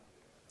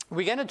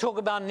We're going to talk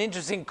about an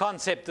interesting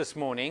concept this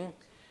morning.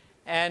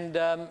 And,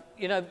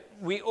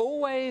 we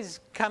always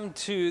come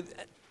to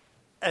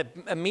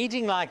a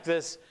meeting like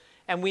this,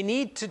 and we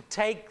need to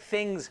take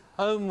things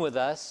home with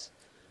us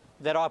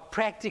that are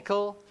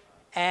practical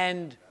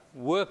and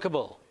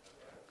workable,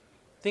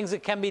 things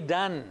that can be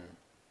done.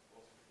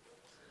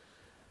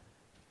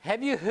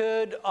 Have you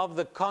heard of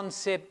the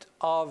concept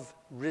of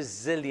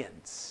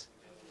resilience?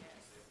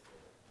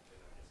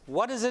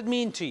 What does it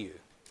mean to you?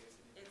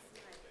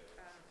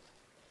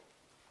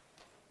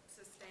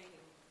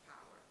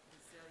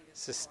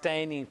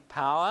 Sustaining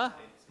power.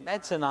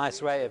 That's a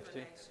nice way of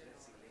doing it.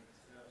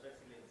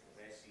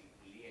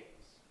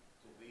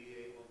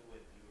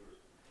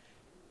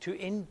 To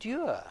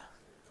endure.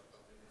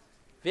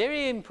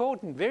 Very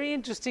important, very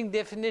interesting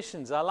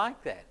definitions. I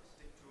like that.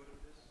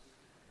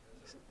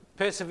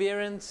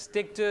 Perseverance,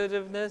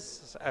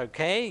 stick-to-itiveness.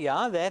 Okay,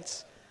 yeah,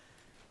 that's.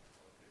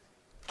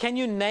 Can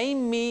you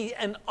name me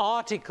an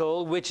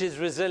article which is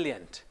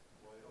resilient?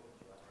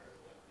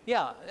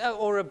 Yeah,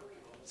 or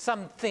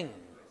something.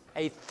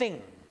 A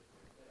thing.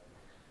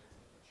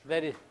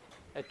 That is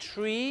a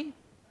tree.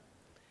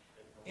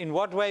 In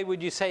what way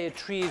would you say a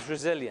tree is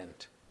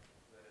resilient?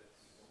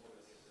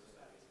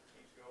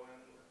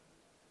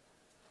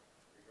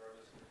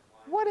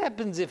 What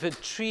happens if a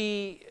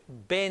tree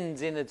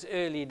bends in its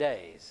early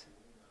days?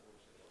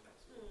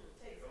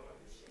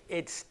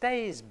 It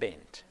stays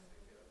bent.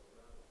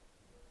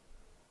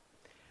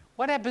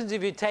 What happens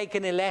if you take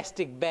an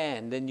elastic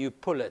band and you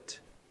pull it?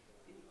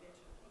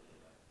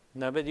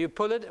 No, but you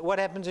pull it, what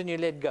happens when you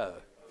let go?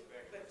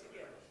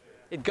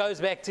 It goes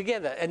back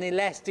together, an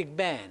elastic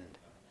band.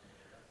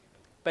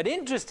 But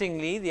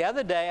interestingly, the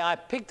other day I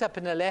picked up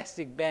an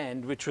elastic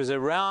band which was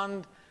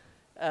around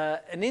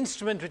an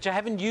instrument which I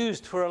haven't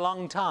used for a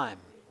long time.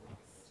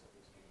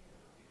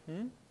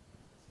 And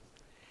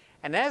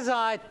as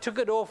I took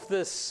it off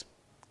this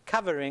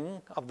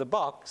covering of the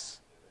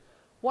box,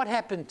 what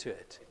happened to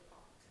it?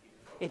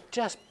 It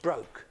just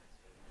broke.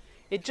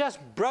 It just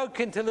broke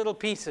into little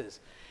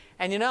pieces.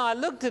 And I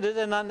looked at it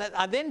and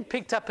I then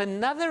picked up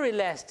another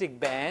elastic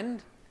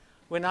band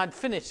when I'd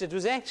finished. It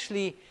was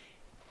actually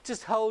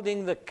just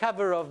holding the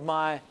cover of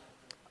my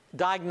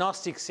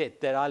diagnostic set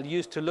that I'll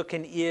use to look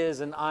in ears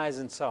and eyes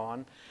and so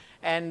on.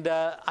 And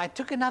I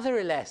took another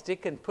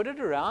elastic and put it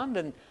around,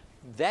 and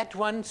that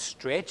one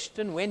stretched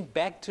and went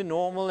back to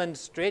normal and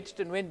stretched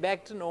and went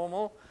back to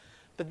normal.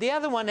 But the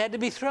other one had to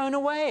be thrown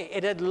away.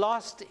 It had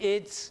lost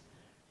its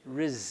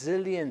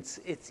resilience.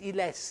 Its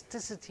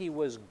elasticity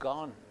was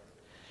gone.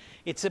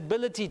 Its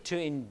ability to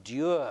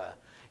endure,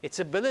 its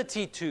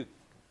ability to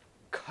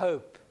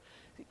cope.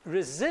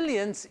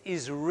 Resilience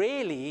is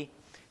really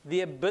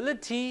the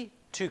ability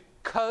to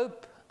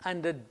cope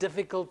under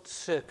difficult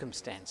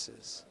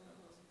circumstances.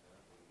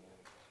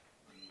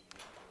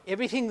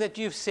 Everything that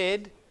you've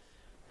said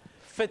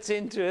fits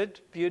into it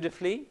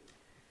beautifully.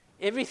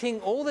 Everything,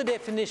 all the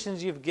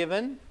definitions you've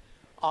given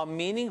are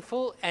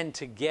meaningful and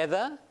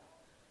together.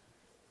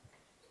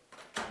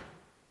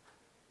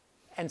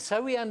 And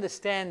so we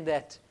understand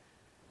that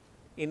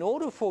in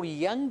order for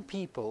young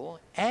people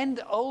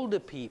and older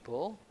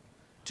people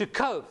to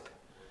cope,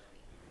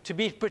 to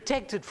be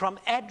protected from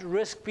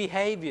at-risk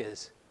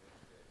behaviors.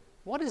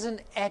 What is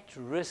an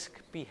at-risk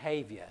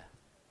behavior?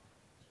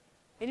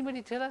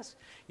 Anybody tell us?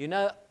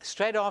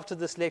 Straight after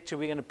this lecture,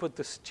 we're going to put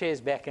the chairs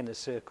back in a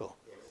circle.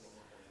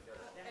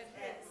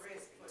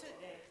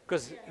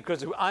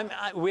 Because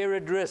we're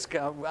at risk.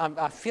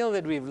 I feel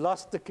that we've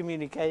lost the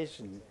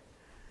communication.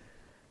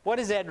 What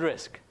is at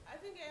risk?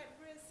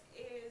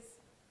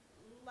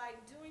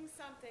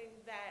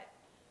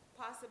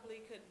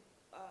 Possibly could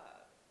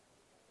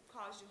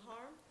cause you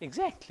harm.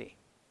 Exactly.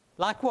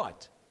 Like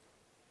what?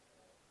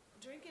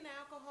 Drinking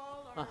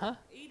alcohol or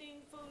eating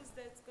foods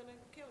that's going to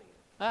kill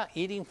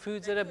you. Eating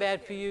foods that are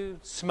bad for you,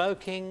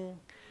 smoking.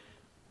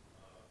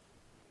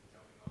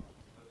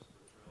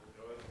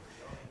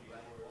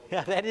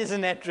 Yeah, that is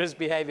an at-risk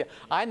behavior.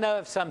 I know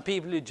of some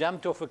people who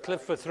jumped off a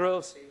cliff for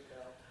thrills.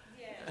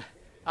 Yes.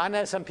 I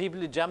know some people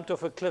who jumped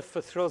off a cliff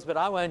for thrills, but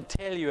I won't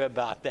tell you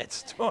about that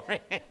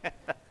story.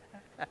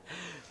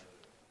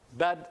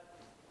 But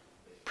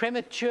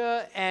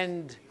premature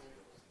and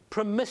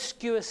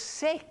promiscuous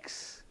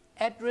sex,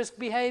 at-risk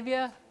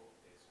behavior.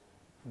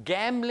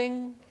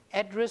 Gambling,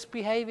 at-risk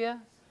behavior.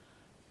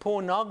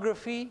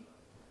 Pornography,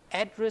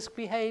 at-risk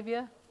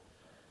behavior.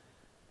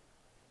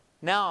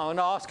 Now, I want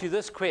to ask you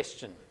this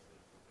question.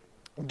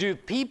 Do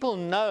people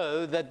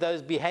know that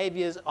those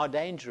behaviors are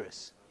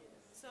dangerous?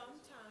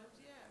 Sometimes,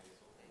 yes,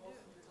 they do.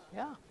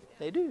 Yeah,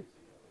 they do.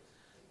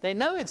 They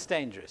know it's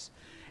dangerous.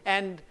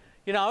 And,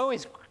 I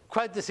always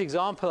quote this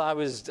example. I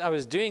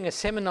was doing a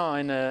seminar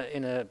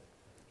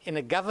in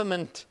a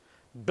government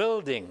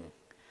building,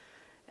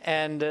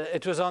 and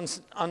it was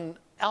on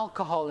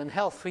alcohol and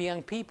health for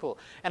young people.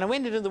 And I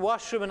went into the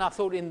washroom and I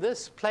thought, in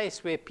this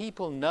place where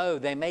people know,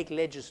 they make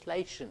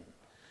legislation,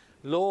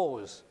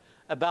 laws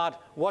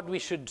about what we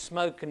should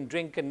smoke and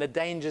drink and the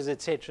dangers,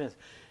 etc.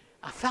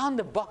 I found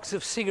a box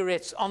of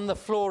cigarettes on the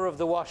floor of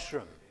the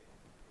washroom.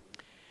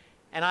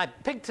 And I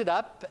picked it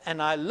up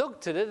and I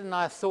looked at it and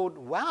I thought,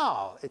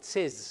 wow, it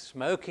says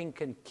smoking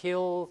can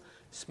kill,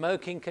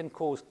 smoking can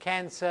cause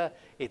cancer,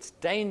 it's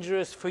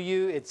dangerous for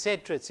you,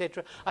 etc.,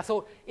 etc. I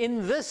thought,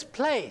 in this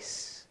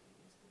place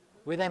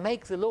where they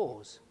make the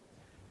laws,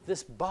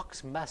 this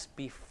box must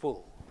be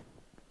full.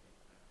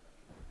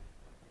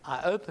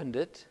 I opened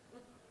it.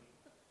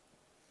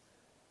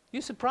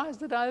 You surprised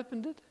that I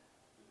opened it?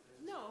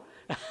 No.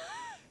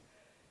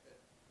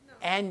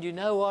 And you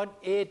know what?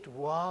 It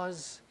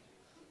was...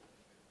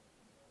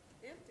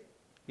 Empty.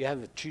 You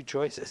have two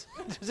choices.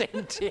 It was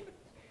empty.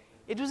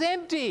 It was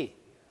empty.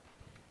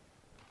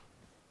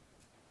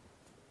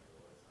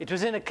 It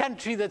was in a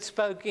country that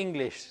spoke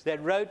English,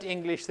 that wrote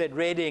English, that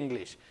read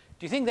English.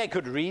 Do you think they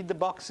could read the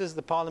boxes,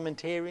 the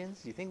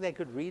parliamentarians? Do you think they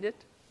could read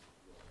it?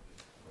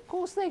 Of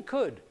course they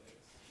could.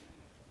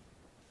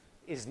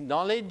 Is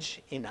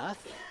knowledge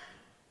enough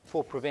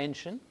for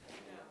prevention?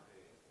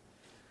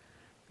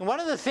 And one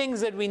of the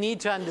things that we need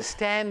to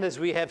understand as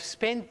we have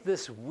spent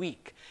this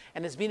week,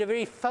 and it's been a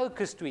very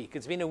focused week,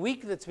 it's been a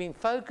week that's been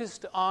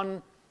focused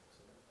on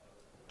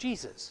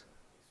Jesus.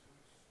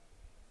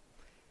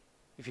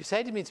 If you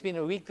say to me it's been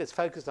a week that's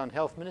focused on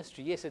health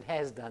ministry, yes, it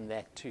has done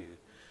that too.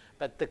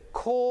 But the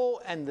core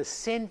and the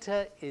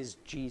center is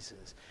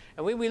Jesus.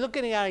 And when we look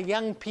at our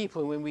young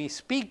people, when we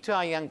speak to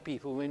our young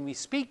people, when we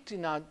speak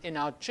in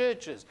our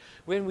churches,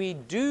 when we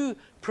do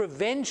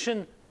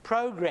prevention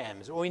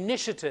programs or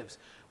initiatives,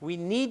 we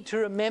need to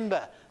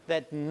remember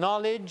that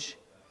knowledge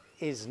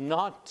is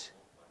not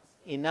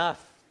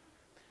enough.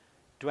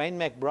 Dwayne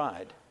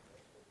McBride.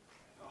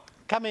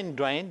 Come in,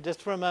 Dwayne,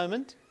 just for a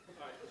moment.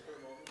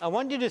 I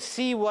want you to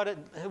see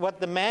what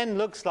the man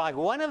looks like.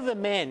 One of the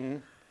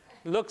men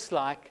looks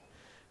like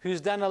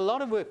who's done a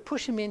lot of work.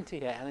 Push him into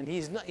here, and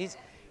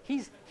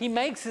he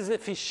makes as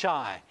if he's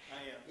shy.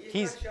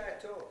 He's not shy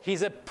at all.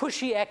 He's a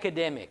pushy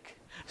academic.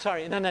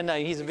 Sorry, no.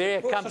 He's a very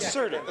accomplished.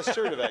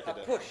 Assertive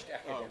academic. Pushed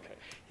academic. Oh, okay.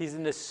 He's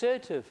an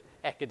assertive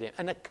academic,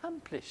 an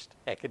accomplished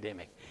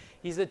academic.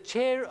 He's the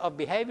chair of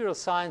behavioral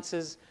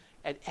sciences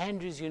at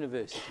Andrews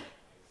University.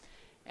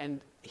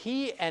 And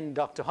he and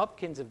Dr.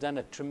 Hopkins have done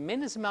a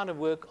tremendous amount of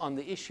work on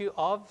the issue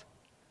of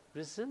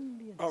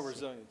resilience. Oh,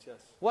 resilience, yes.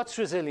 What's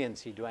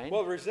resiliency, Dwayne?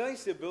 Well, resilience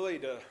is the ability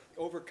to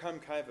overcome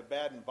kind of a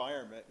bad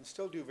environment and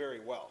still do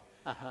very well.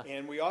 Uh-huh.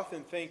 And we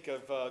often think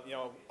of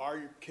our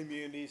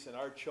communities and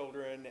our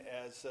children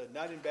as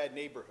not in bad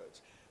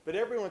neighborhoods. But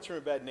everyone's from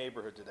a bad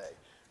neighborhood today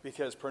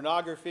because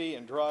pornography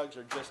and drugs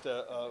are just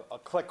a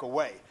click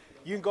away.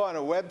 You can go on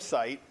a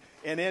website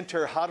and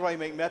enter, how do I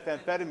make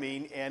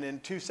methamphetamine, and in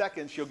 2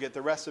 seconds you'll get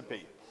the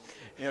recipe.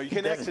 You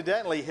can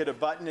accidentally hit a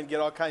button and get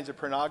all kinds of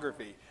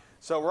pornography.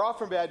 So we're all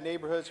from bad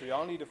neighborhoods. We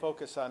all need to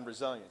focus on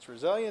resilience.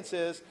 Resilience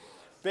is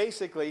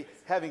basically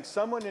having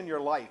someone in your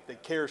life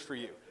that cares for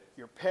you.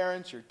 Your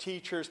parents, your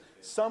teachers,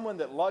 someone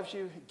that loves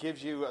you,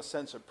 gives you a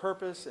sense of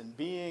purpose and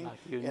being,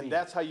 and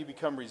that's how you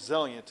become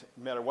resilient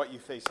no matter what you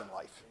face in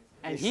life.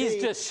 And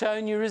he's just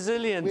shown you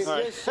resilience.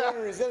 We've just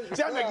shown resilience.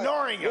 See, I'm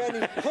ignoring him.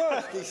 When he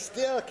pushed, he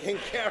still can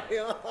carry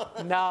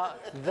on. Now,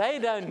 they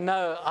don't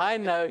know, I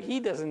know, he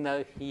doesn't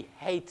know, he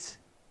hates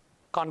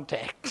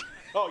contact.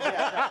 Oh,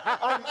 yeah.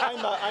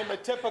 I'm a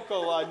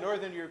typical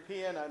Northern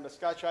European. I'm a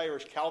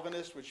Scotch-Irish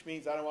Calvinist, which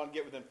means I don't want to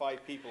get within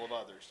 5 people of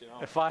others,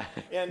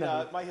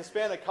 my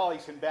Hispanic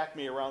colleagues can back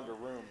me around the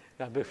room.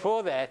 Now,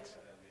 before that,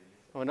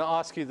 I want to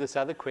ask you this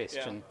other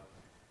question.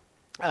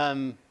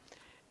 Yeah.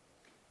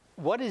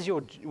 What is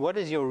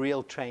your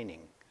real training?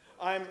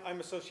 I'm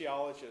a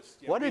sociologist.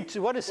 What do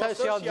sociologists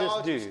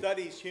do? Sociology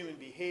studies human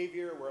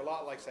behavior. We're a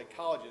lot like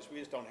psychologists. We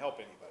just don't help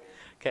anybody.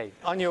 Okay,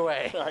 on your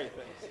way. All right,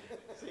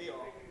 thanks. See you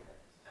all.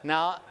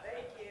 Now,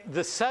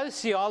 the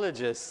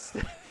sociologists,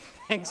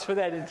 thanks for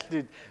that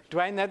interlude.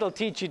 Dwayne, that'll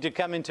teach you to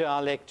come into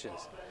our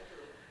lectures.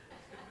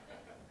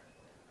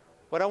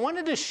 What I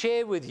wanted to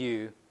share with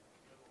you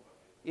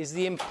is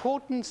the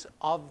importance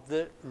of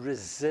the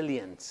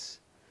resilience,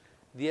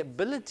 the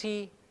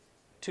ability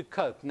to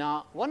cope.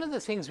 Now, one of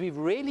the things we've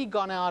really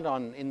gone out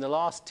on in the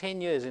last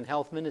 10 years in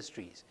health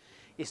ministries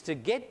is to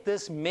get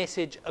this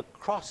message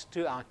across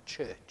to our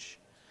church,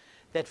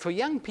 that for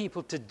young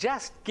people to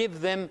just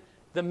give them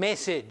the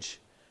message.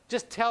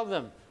 Just tell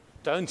them,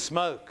 don't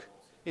smoke.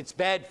 It's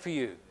bad for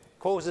you.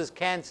 Causes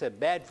cancer,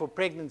 bad for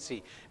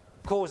pregnancy,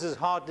 causes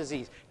heart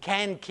disease,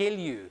 can kill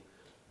you.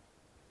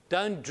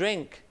 Don't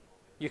drink.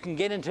 You can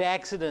get into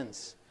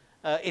accidents.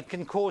 It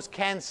can cause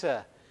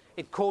cancer.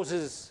 It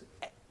causes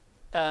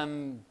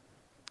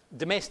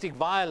domestic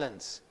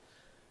violence.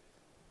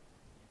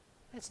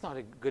 That's not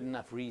a good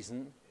enough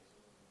reason.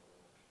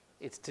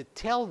 It's to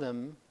tell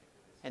them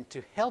and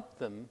to help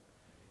them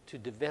to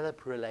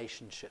develop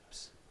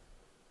relationships.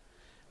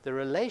 The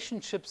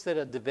relationships that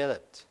are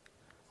developed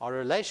are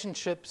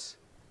relationships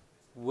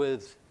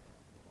with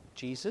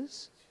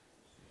Jesus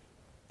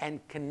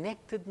and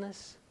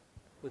connectedness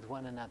with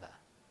one another.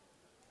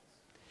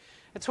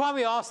 That's why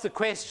we ask the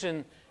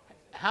question,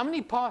 how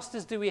many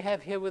pastors do we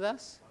have here with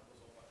us?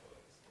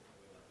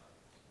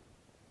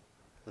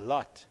 A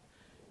lot.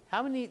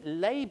 How many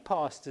lay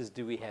pastors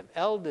do we have?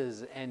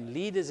 Elders and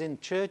leaders in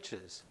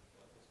churches.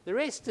 The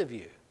rest of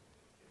you.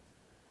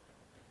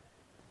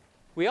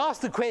 We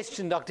asked the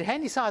question, Dr.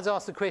 Handysides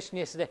asked the question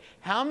yesterday,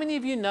 how many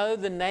of you know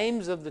the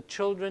names of the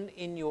children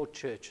in your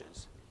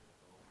churches?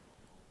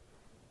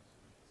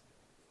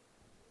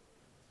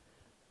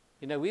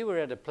 You know, we were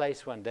at a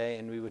place one day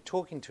and we were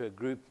talking to a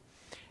group,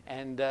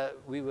 and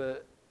we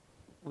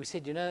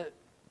said, you know,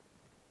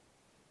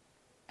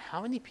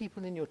 how many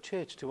people in your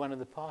church, to one of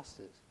the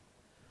pastors?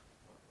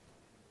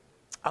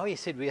 Oh, he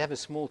said, we have a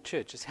small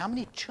church. I said, how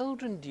many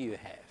children do you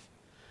have?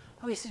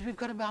 Oh, he said, we've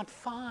got about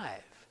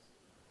 5.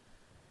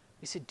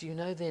 He said, do you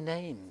know their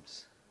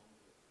names?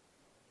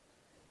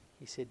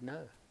 He said, no.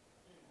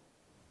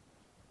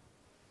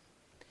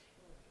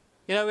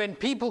 You know, when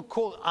people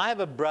call, I have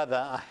a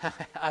brother,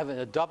 I have an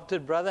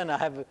adopted brother, and I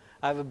have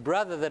a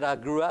brother that I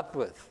grew up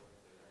with.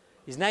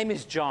 His name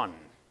is John.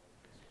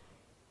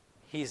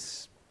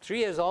 He's 3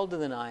 years older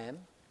than I am.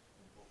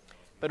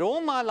 But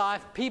all my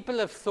life, people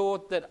have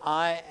thought that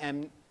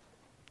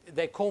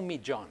they call me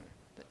John.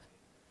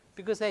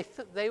 Because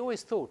they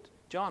always thought,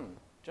 John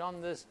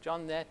this,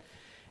 John that.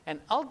 And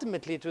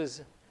ultimately it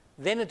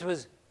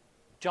was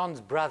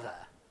John's brother.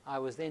 I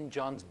was then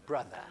John's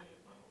brother.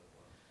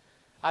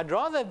 I'd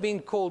rather have been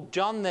called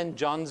John than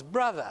John's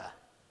brother.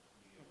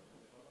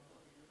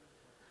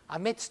 I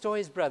met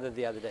Stoy's brother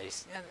the other day.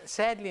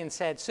 Sadly, in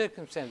sad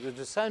circumstances, it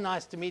was so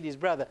nice to meet his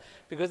brother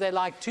because they're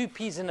like 2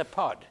 peas in a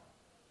pod.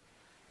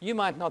 You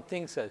might not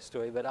think so,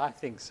 Stoy, but I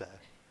think so.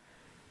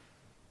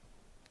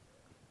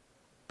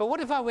 But what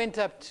if I went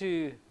up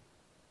to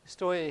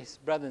Stoy's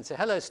brother and said,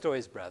 hello,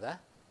 Stoy's brother?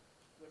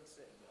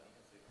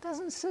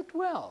 Doesn't sit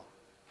well.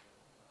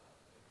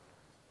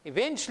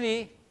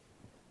 Eventually,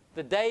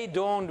 the day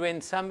dawned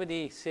when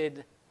somebody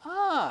said,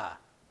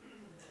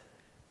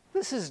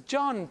 this is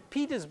John,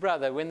 Peter's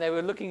brother. When they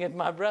were looking at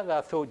my brother,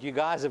 I thought, you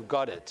guys have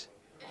got it.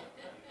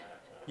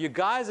 You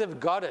guys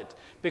have got it,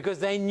 because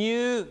they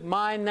knew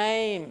my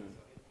name.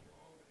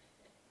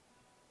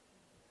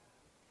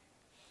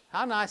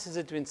 How nice is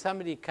it when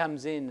somebody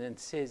comes in and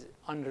says,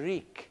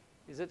 Enrique?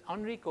 Is it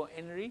Enrique or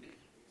Enrique?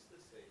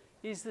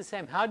 It's the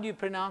same. How do you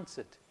pronounce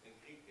it?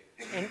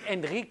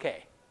 Enrique.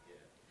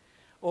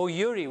 Or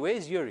Yuri.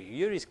 Where's Yuri?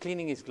 Yuri's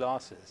cleaning his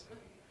glasses.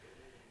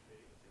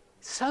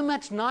 So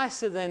much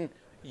nicer than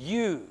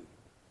you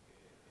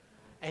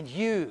and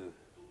you.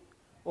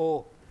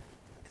 Or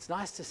it's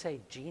nice to say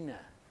Gina,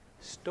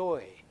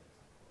 Stoy.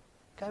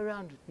 Go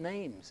around with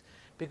names,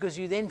 because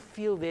you then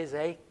feel there's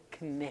a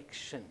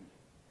connection.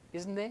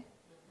 Isn't there?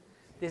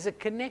 There's a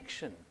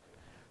connection.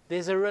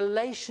 There's a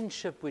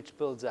relationship which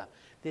builds up.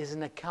 There's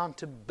an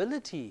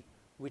accountability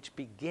which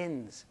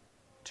begins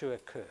to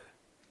occur.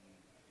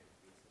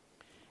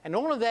 And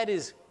all of that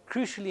is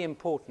crucially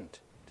important.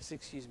 Just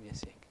excuse me a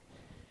sec.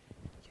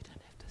 You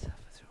don't have to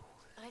suffer through all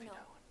that if you don't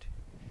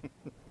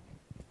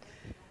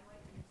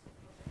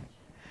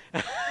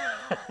want to.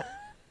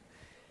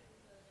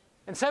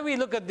 And so we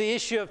look at the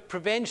issue of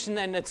prevention,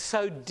 and it's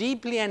so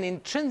deeply and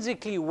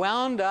intrinsically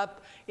wound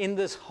up in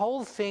this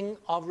whole thing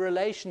of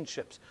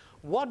relationships.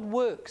 What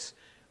works?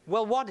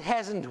 Well, what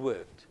hasn't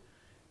worked?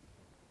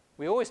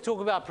 We always talk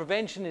about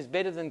prevention is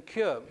better than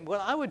cure.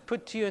 Well, I would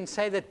put to you and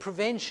say that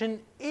prevention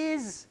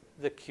is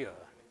the cure.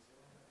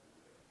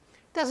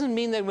 It doesn't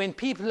mean that when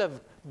people have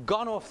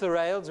gone off the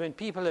rails, when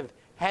people have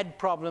had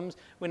problems,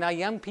 when our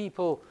young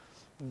people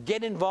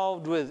get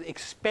involved with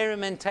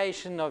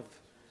experimentation of...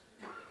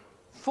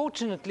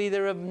 Fortunately,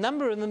 there are a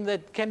number of them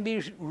that can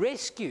be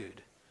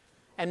rescued.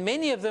 And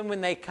many of them,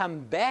 when they come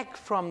back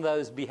from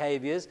those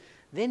behaviors,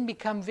 then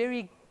become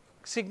very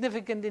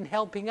significant in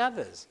helping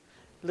others.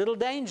 Little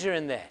danger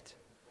in that.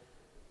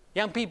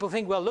 Young people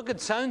think, well, look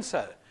at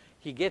so-and-so.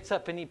 He gets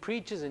up and he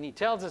preaches and he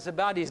tells us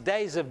about his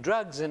days of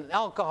drugs and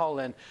alcohol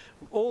and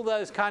all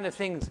those kind of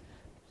things.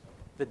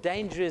 The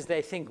danger is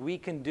they think we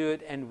can do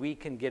it and we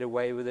can get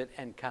away with it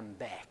and come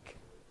back.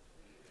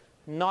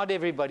 Not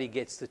everybody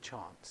gets the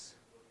chance.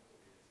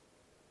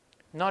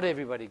 Not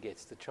everybody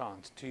gets the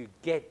chance to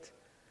get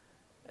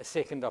a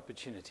second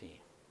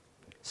opportunity.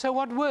 So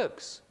what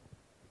works?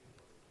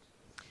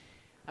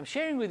 I'm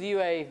sharing with you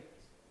a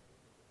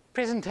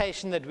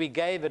presentation that we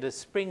gave at a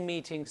spring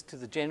meetings to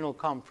the General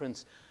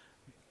Conference.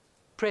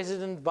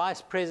 President,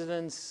 vice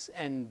presidents,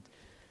 and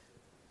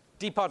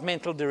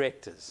departmental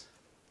directors.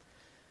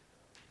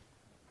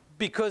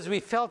 Because we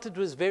felt it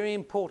was very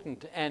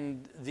important,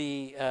 and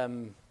the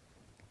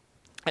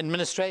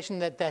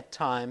administration at that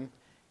time,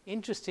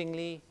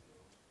 interestingly,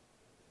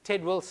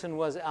 Ted Wilson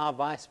was our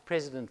vice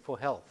president for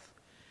health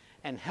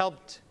and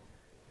helped.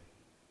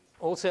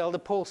 Also, Elder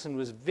Paulson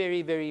was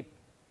very, very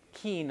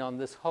keen on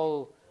this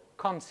whole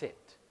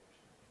concept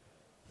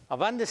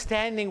of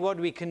understanding what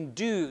we can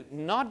do,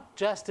 not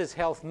just as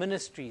health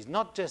ministries,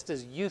 not just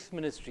as youth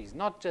ministries,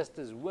 not just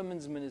as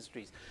women's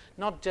ministries,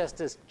 not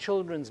just as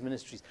children's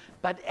ministries,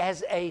 but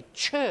as a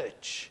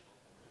church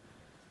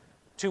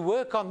to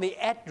work on the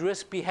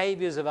at-risk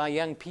behaviors of our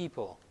young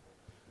people.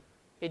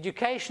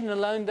 Education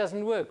alone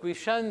doesn't work. We've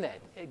shown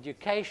that.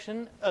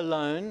 Education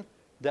alone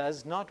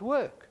does not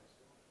work.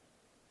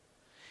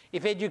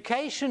 If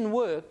education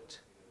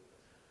worked,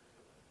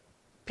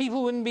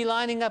 people wouldn't be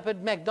lining up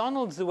at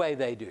McDonald's the way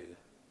they do.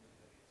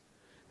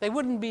 They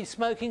wouldn't be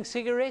smoking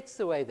cigarettes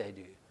the way they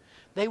do.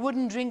 They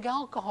wouldn't drink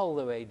alcohol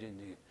the way they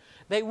do.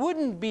 They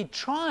wouldn't be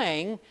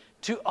trying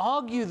to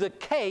argue the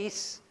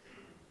case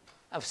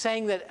of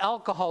saying that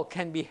alcohol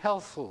can be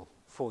healthful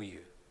for you.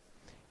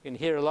 You can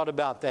hear a lot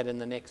about that in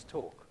the next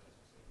talk.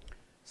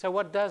 So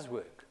what does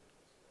work?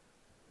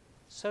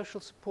 Social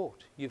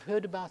support. You've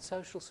heard about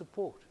social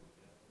support.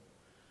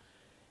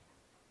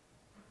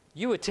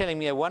 You were telling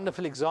me a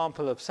wonderful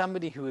example of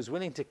somebody who was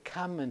willing to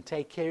come and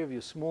take care of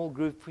your small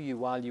group for you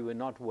while you were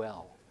not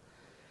well.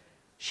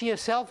 She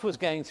herself was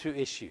going through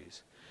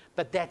issues,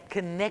 but that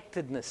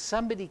connectedness,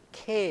 somebody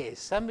cares,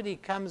 somebody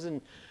comes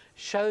and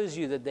shows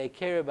you that they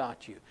care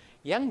about you.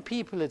 Young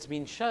people, it's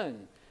been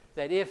shown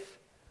that if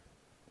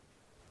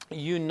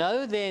you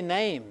know their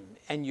name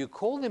and you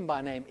call them by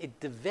name, it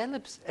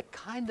develops a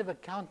kind of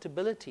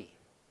accountability.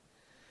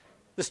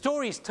 The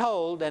story's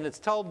told, and it's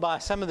told by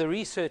some of the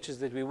researchers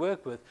that we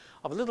work with,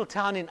 of a little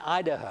town in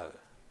Idaho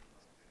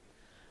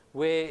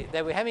where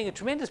they were having a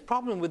tremendous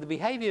problem with the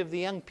behavior of the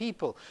young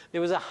people.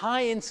 There was a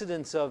high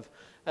incidence of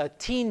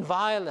teen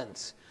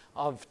violence,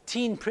 of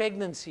teen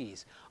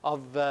pregnancies,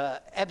 of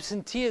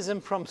absenteeism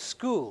from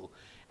school.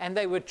 And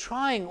they were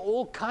trying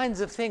all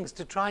kinds of things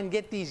to try and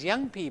get these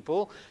young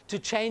people to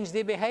change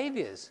their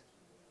behaviors.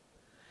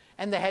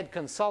 And they had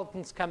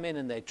consultants come in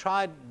and they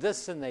tried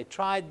this and they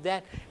tried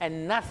that,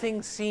 and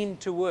nothing seemed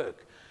to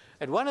work.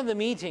 At one of the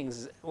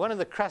meetings, one of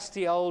the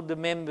crusty older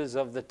members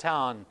of the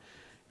town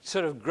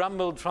sort of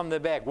grumbled from the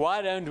back,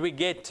 "Why don't we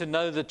get to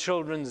know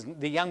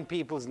the young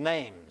people's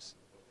names?"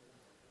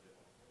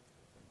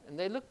 And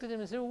they looked at him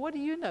and said, "Well, what do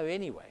you know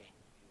anyway?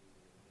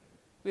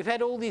 We've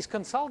had all these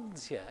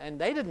consultants here, and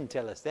they didn't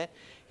tell us that."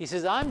 He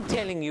says, "I'm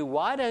telling you,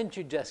 why don't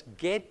you just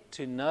get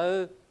to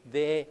know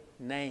their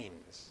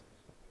names?"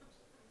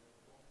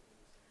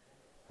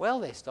 Well,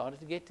 they started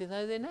to get to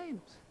know their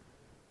names.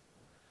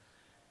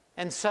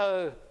 And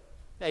so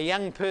a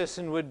young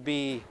person would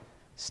be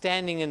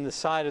standing in the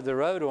side of the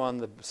road or on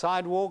the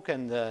sidewalk,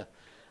 and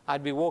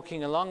I'd be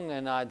walking along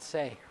and I'd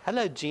say,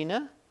 "Hello,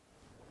 Gina."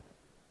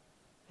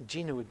 And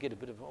Gina would get a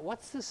bit of,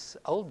 "What's this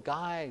old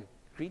guy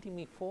greeting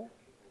me for?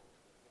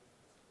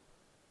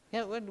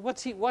 Yeah,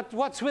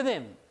 what's with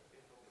him?"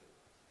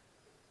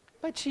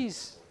 But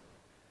she's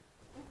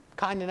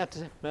kind enough to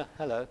say,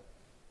 "Hello."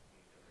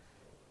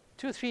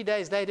 2 or 3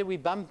 days later, we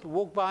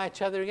walk by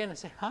each other again and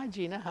say, "Hi,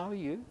 Gina, how are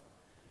you?"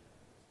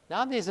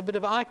 Now there's a bit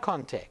of eye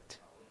contact.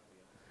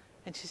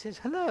 And she says,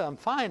 "Hello, I'm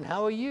fine,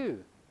 how are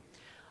you?"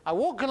 I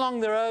walk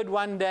along the road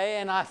one day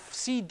and I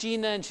see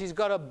Gina and she's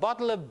got a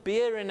bottle of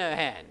beer in her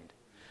hand.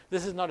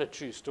 This is not a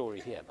true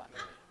story here, by the way.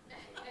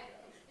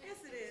 Yes,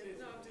 it is.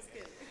 No, I'm just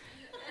kidding.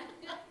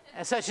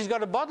 And so she's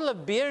got a bottle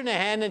of beer in her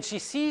hand and she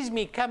sees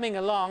me coming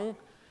along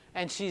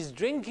and she's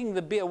drinking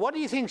the beer. What do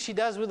you think she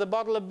does with a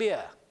bottle of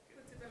beer?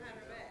 Puts it behind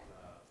her back.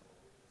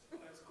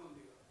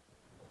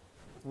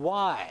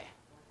 Why?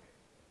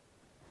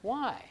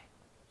 Why?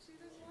 She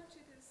doesn't want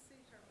you to see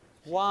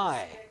her.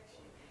 Why?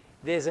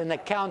 There's an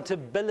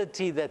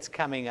accountability that's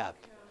coming up.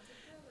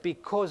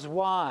 Because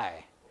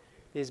why?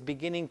 There's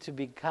beginning to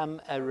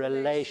become a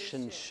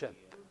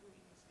relationship.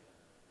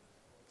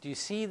 Do you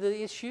see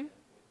the issue?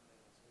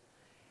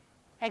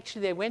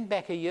 Actually, they went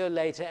back a year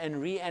later and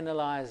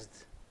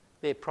reanalyzed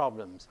their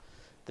problems.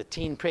 The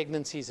teen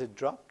pregnancies had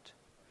dropped.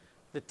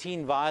 The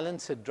teen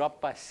violence had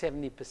dropped by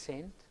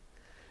 70%.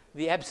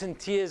 The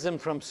absenteeism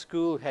from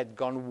school had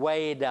gone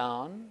way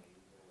down.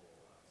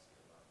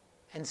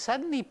 And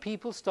suddenly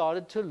people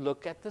started to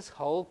look at this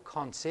whole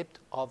concept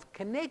of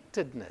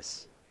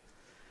connectedness.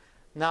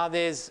 Now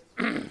there's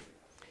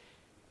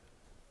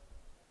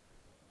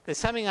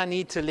something I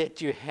need to let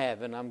you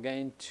have, and I'm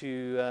going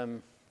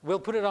to, we'll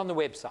put it on the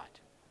website.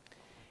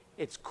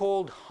 It's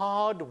called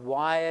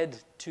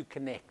Hardwired to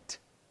Connect.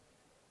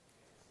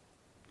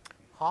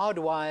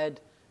 Hardwired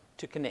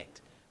to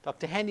Connect.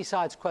 Dr.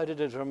 Handysides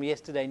quoted it from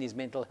yesterday in his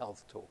mental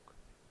health talk.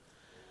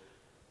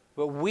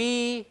 But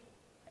we,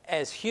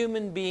 as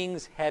human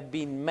beings, have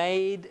been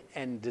made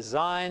and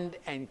designed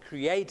and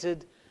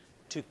created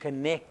to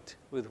connect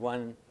with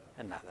one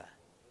another.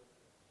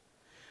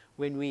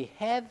 When we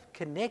have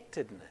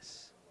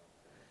connectedness,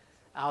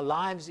 our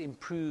lives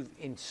improve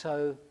in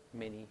so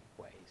many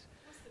ways.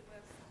 What's the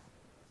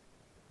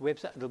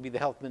Website, it'll be the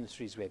Health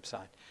Ministries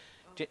website.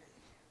 Okay.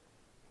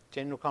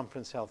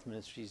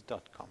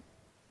 GeneralConferenceHealthMinistries.com.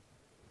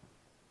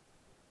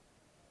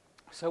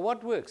 So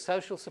what works?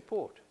 Social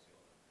support.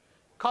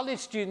 College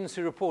students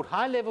who report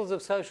high levels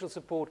of social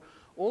support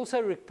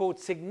also report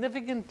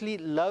significantly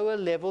lower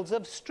levels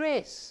of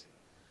stress.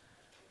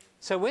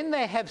 So when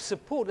they have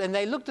support, and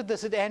they looked at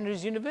this at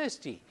Andrews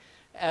University,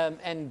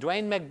 and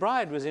Dwayne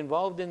McBride was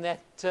involved in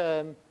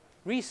that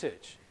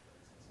research.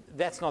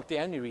 That's not the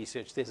only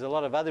research. There's a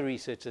lot of other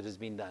research that has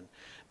been done.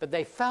 But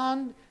they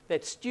found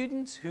that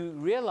students who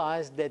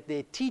realized that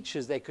their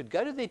teachers, they could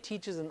go to their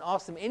teachers and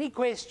ask them any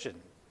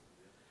question,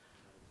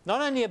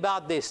 Not only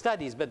about their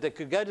studies, but they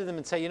could go to them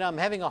and say, I'm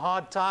having a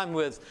hard time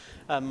with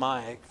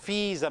my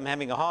fees. I'm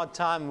having a hard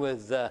time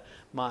with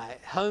my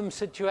home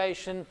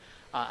situation.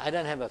 I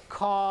don't have a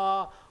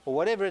car, or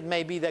whatever it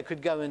may be. They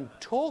could go and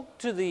talk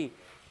to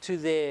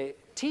their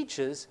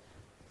teachers.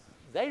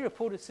 They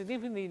reported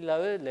significantly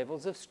lower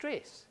levels of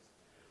stress.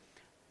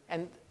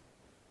 And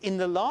in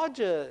the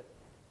larger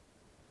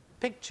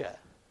picture,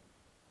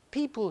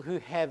 people who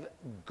have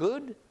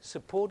good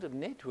supportive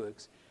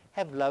networks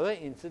have lower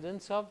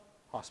incidence of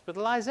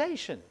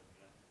hospitalization.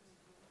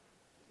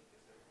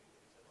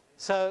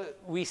 So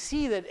we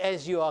see that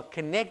as you are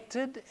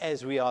connected,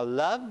 as we are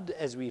loved,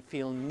 as we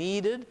feel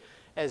needed,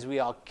 as we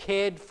are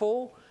cared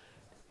for,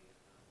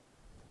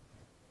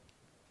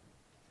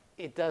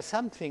 it does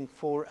something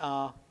for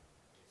our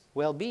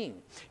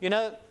well-being.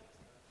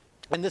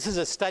 And this is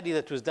a study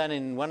that was done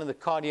in one of the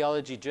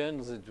cardiology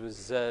journals. It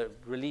was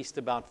released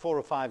about 4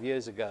 or 5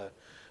 years ago,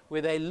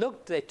 where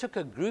they took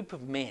a group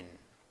of men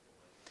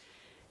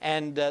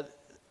and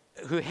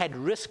who had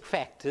risk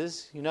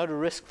factors. You know what a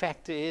risk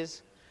factor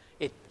is?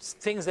 It's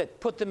things that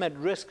put them at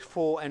risk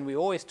for, and we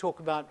always talk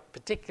about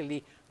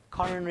particularly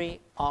coronary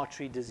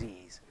artery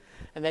disease.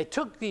 And they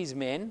took these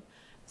men,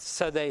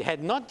 so they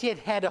had not yet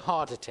had a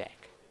heart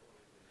attack,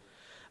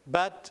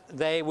 but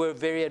they were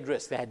very at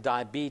risk. They had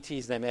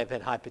diabetes, they may have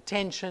had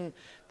hypertension,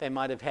 they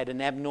might have had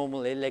an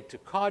abnormal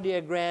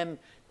electrocardiogram,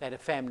 they had a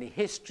family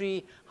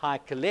history, high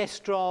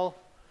cholesterol.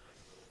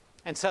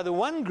 And so the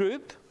one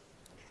group,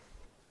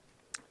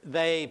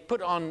 they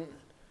put on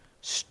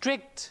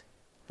strict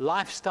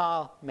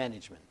lifestyle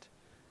management,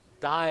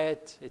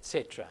 diet,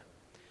 etc.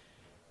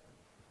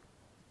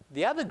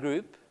 The other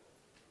group,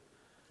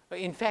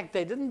 in fact,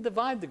 they didn't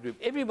divide the group.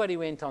 Everybody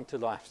went on to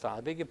lifestyle,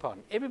 I beg your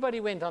pardon. Everybody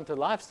went on to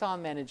lifestyle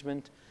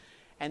management.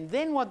 And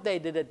then what they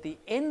did at the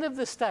end of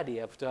the study,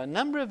 after a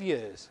number of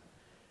years,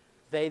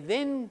 they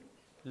then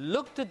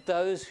looked at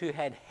those who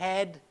had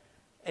had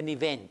an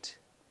event.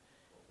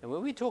 And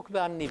when we talk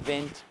about an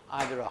event,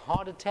 either a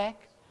heart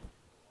attack,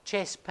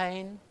 chest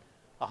pain,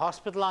 a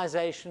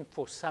hospitalization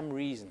for some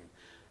reason.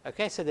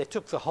 Okay, so they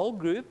took the whole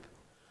group,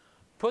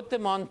 put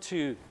them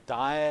onto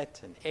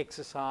diet and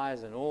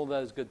exercise and all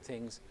those good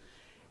things,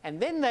 and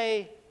then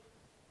they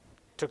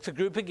took the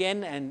group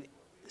again and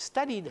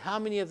studied how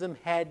many of them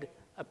had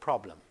a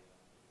problem.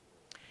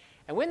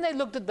 And when they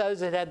looked at those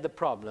that had the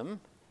problem,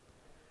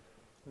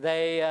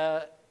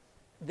 they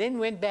then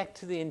went back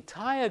to the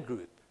entire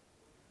group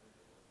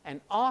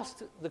and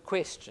asked the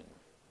question,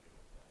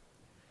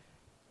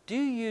 do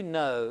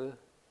you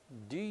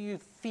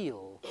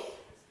feel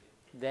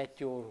that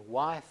your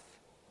wife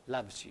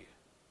loves you,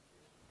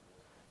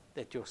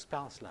 that your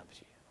spouse loves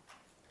you?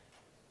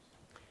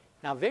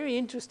 Now, very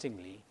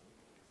interestingly,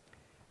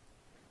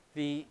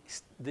 the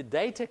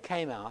data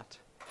came out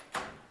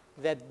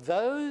that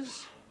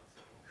those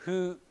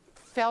who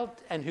felt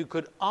and who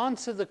could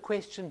answer the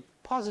question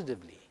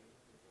positively,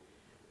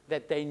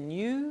 that they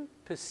knew,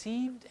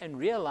 perceived, and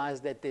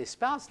realized that their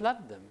spouse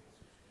loved them,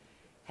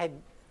 had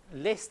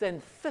less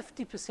than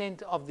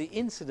 50% of the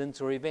incidents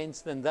or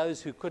events than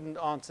those who couldn't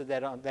answer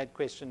that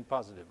question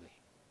positively.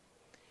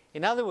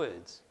 In other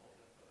words,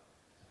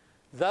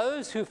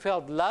 those who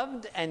felt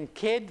loved and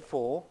cared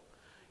for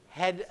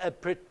had a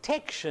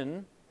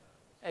protection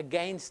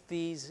against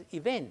these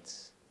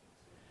events.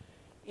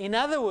 In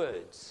other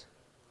words,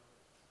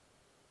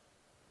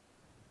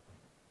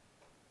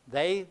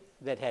 they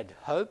that had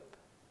hope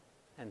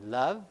and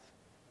love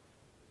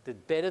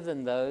did better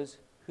than those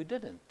who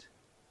didn't.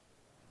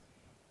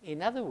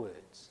 In other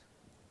words,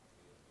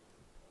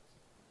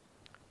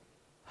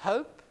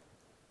 hope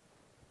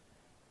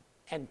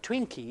and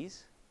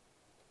Twinkies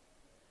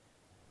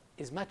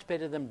is much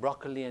better than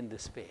broccoli and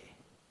despair.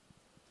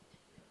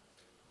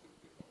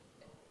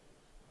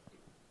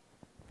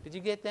 Did you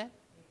get that?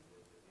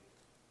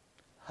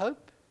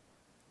 Hope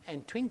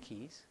and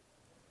Twinkies.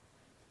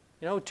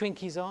 You know what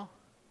Twinkies are?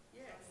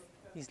 Yes.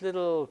 These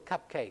little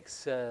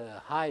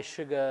cupcakes, high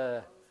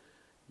sugar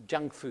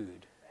junk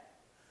food.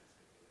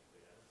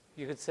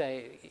 You could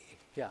say,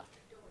 yeah,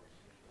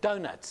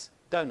 donuts.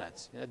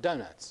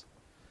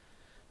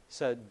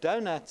 So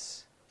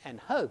donuts and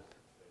hope,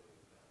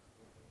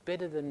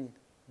 better than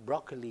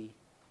broccoli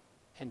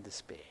and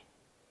despair.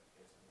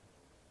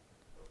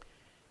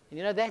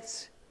 And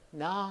that's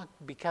now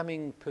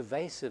becoming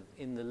pervasive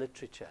in the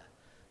literature,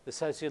 the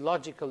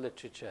sociological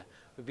literature.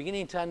 We're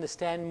beginning to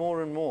understand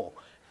more and more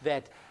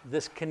that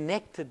this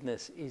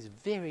connectedness is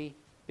very,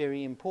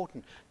 very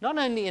important, not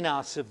only in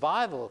our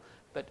survival,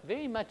 but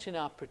very much in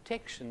our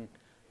protection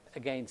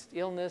against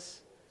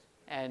illness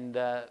and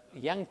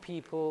young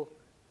people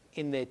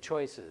in their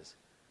choices.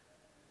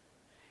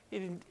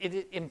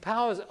 It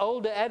empowers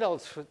older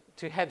adults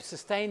to have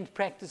sustained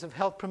practice of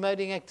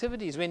health-promoting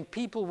activities. When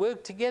people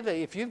work together,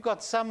 if you've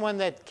got someone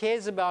that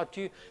cares about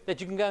you,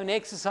 that you can go and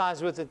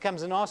exercise with, that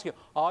comes and asks you,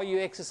 are you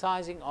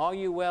exercising? Are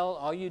you well?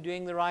 Are you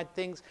doing the right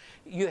things?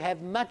 You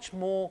have much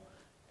more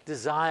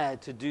desire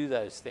to do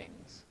those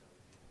things.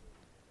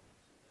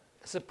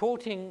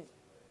 Supporting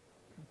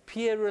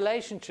peer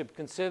relationship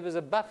can serve as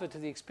a buffer to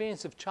the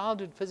experience of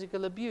childhood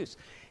physical abuse.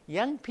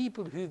 Young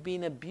people who've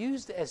been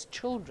abused as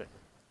children,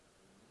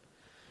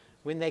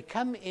 when they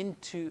come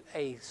into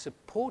a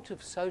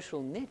supportive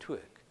social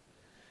network,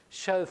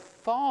 show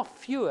far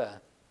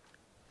fewer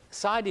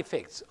side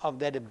effects of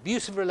that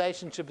abusive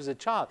relationship as a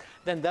child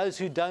than those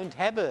who don't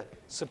have a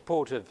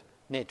supportive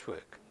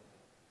network.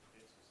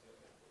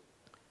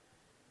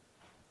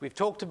 We've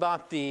talked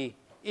about the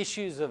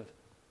issues of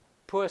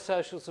poor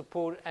social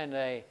support and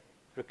a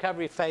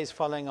recovery phase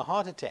following a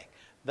heart attack.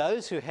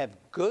 Those who have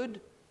good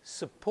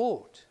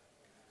support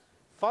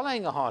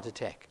following a heart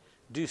attack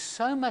do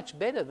so much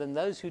better than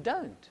those who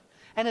don't.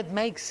 And it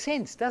makes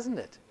sense, doesn't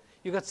it?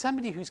 You've got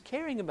somebody who's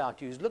caring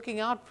about you, who's looking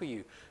out for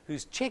you,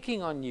 who's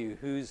checking on you,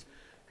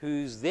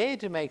 who's there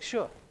to make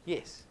sure.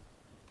 Yes?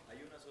 Hay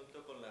un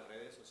asunto con las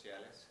redes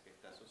sociales que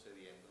está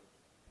sucediendo,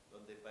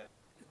 donde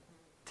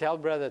Tell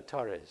Brother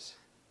Torres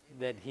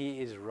that he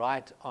is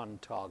right on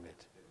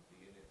target.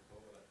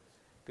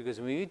 Because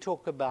when we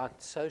talk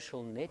about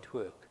social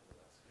network,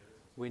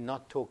 we're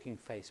not talking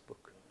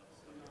Facebook.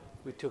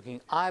 We're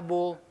talking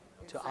eyeball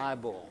to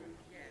eyeball.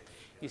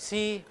 You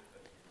see,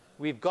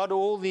 we've got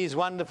all these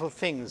wonderful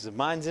things.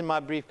 Mine's in my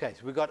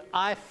briefcase. We've got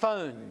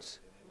iPhones.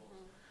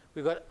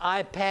 We've got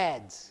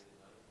iPads.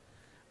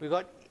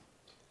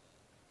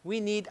 We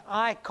need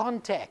eye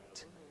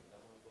contact.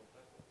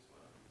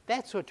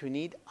 That's what we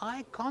need,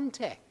 eye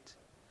contact.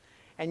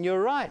 And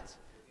you're right.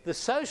 The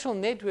social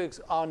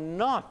networks are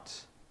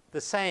not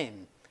the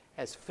same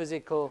as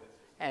physical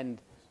and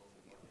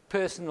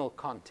personal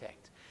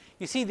contact.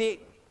 You see,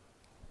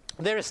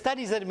 there are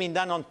studies that have been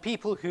done on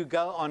people who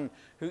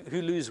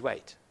who lose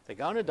weight. They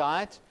go on a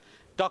diet.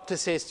 Doctor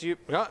says to you,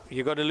 oh,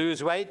 you've got to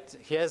lose weight.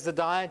 Here's the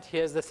diet.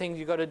 Here's the things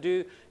you've got to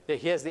do.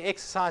 Here's the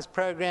exercise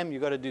program.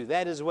 You've got to do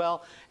that as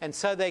well. And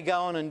so they go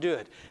on and do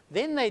it.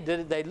 Then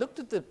they looked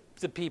at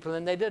the people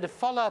and they did a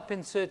follow-up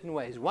in certain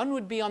ways. One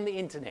would be on the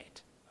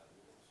internet.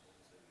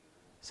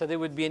 So there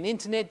would be an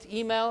internet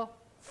email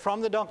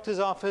from the doctor's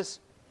office.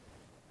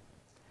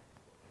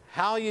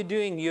 How are you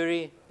doing,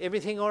 Yuri?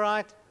 Everything all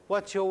right?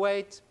 What's your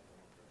weight?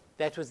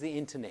 That was the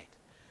internet.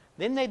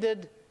 Then they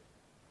did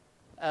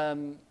a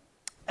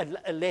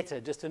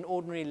letter, just an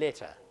ordinary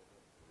letter.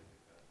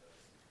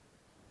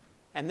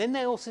 And then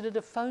they also did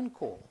a phone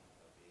call.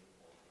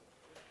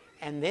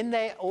 And then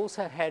they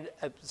also had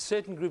a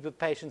certain group of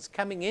patients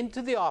coming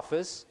into the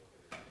office,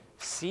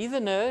 see the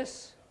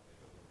nurse,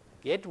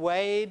 get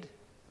weighed,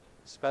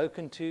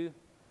 spoken to.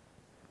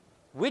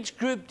 Which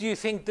group do you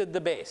think did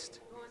the best?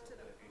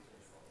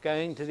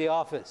 Going to the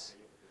office.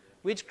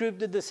 Which group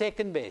did the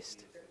second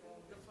best?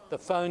 The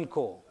phone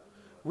call.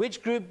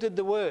 Which group did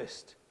the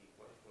worst?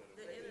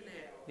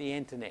 The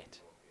internet.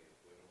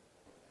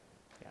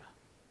 Yeah.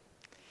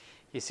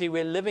 You see,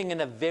 we're living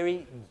in a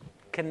very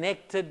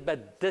connected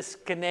but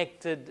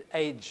disconnected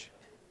age.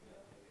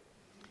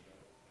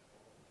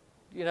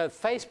 You know,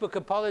 Facebook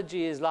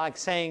apology is like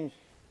saying,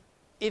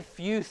 if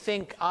you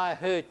think I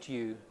hurt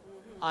you,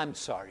 I'm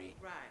sorry.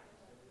 Right.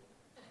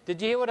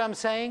 Did you hear what I'm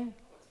saying?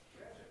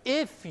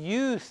 If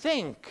you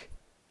think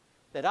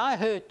that I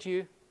hurt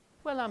you,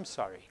 well, I'm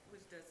sorry.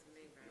 Which doesn't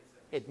mean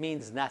right. It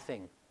means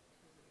nothing.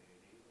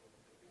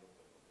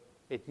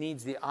 It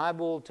needs the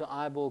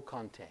eyeball-to-eyeball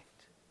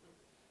contact.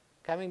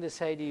 Coming to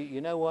say to you,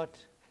 you know what?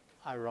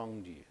 I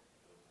wronged you.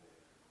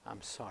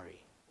 I'm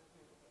sorry.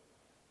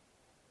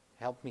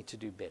 Help me to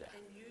do better.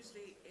 And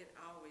usually it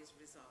always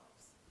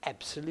resolves.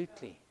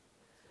 Absolutely.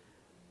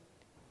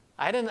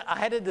 I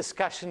had a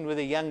discussion with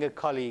a younger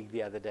colleague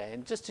the other day,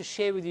 and just to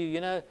share with you,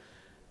 you know,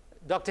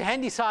 Dr.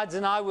 Handysides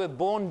and I were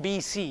born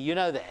BC, you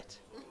know that.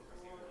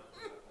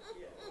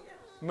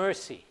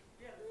 Mercy.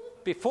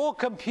 Before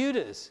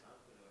computers,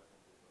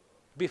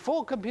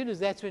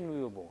 that's when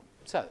we were born.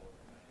 So,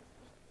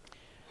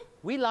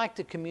 we like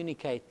to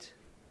communicate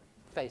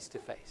face to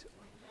face.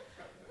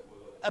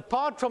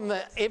 Apart from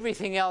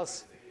everything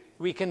else,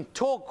 we can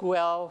talk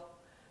well,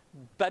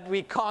 but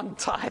we can't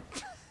type.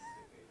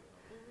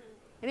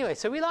 Anyway,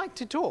 so we like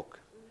to talk.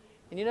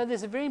 And you know,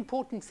 there's a very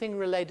important thing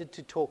related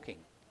to talking.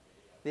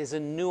 There's a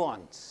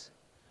nuance.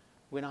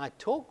 When I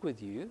talk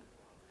with you,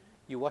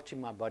 you're watching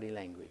my body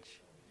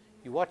language.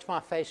 You watch my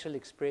facial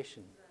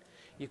expression.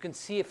 You can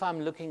see if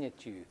I'm looking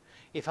at you,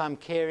 if I'm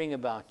caring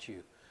about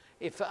you.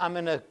 If I'm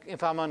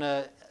on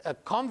a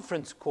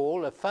conference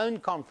call, a phone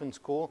conference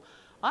call,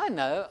 I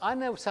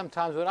know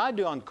sometimes what I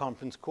do on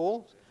conference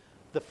calls.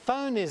 The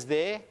phone is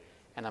there,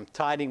 and I'm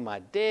tidying my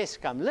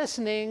desk, I'm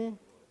listening,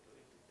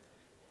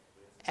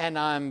 and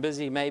I'm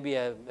busy. Maybe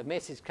a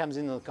message comes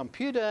in on the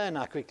computer, and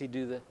I quickly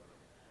do the...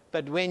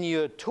 But when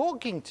you're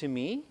talking to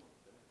me,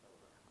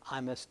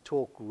 I must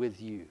talk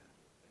with you.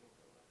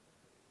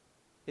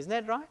 Isn't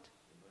that right?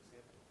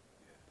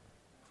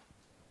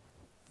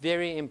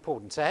 Very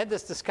important. So I had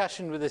this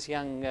discussion with this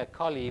young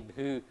colleague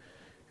who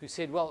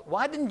said, well,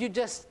 why didn't you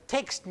just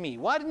text me?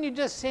 Why didn't you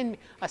just send me?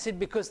 I said,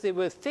 because there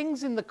were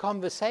things in the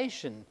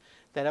conversation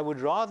that I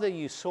would rather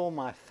you saw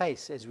my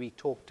face as we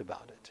talked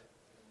about it.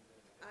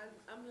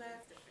 I'm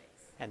laughing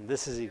face. And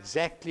this is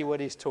exactly what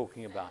he's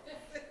talking about.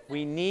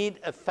 We need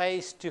a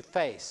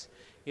face-to-face.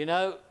 You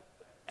know,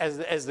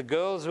 as the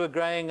girls were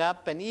growing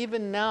up, and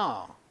even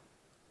now,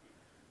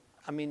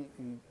 I mean,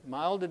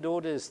 my older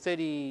daughter is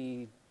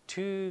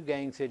 32,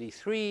 going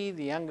 33.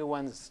 The younger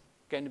one's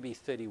going to be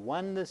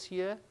 31 this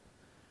year.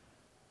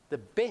 The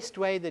best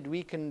way that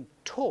we can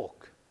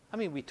talk, I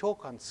mean, we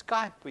talk on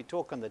Skype, we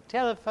talk on the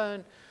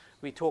telephone,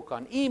 we talk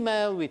on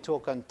email, we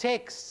talk on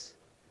texts.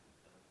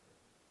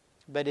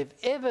 But if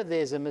ever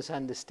there's a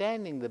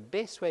misunderstanding, the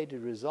best way to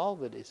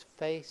resolve it is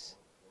face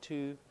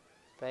to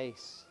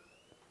face.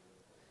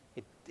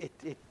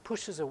 It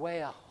pushes away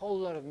a whole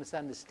lot of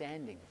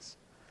misunderstandings.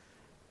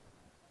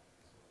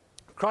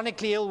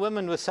 Chronically ill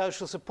women with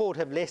social support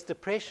have less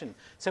depression.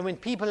 So when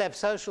people have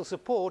social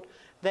support,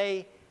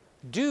 they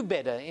do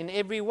better in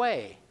every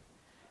way.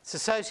 It's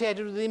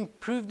associated with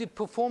improved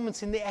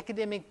performance in the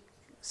academic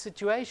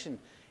situation.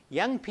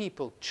 Young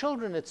people,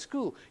 children at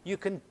school, you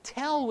can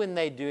tell when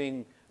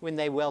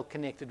they're well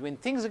connected. When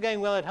things are going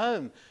well at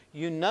home,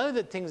 you know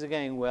that things are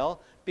going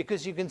well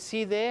because you can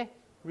see their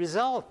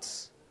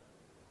results,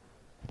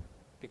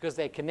 because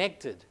they're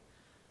connected.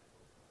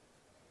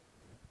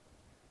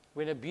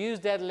 When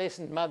abused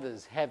adolescent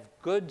mothers have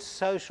good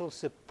social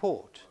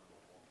support,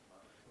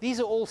 these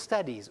are all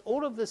studies.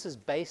 All of this is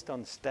based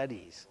on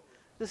studies.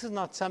 This is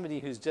not somebody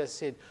who's just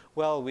said,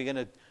 well, we're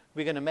going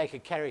to make a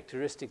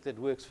characteristic that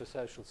works for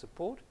social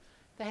support.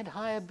 They had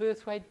higher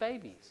birth weight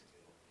babies.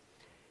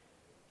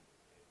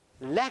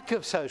 Lack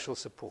of social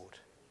support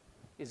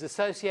is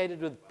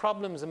associated with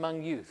problems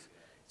among youth.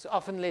 It's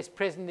often less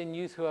present in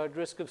youth who are at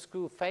risk of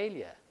school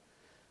failure.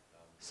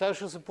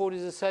 Social support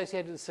is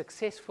associated with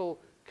successful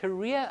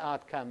career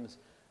outcomes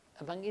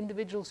among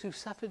individuals who've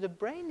suffered a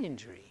brain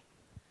injury.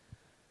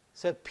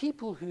 So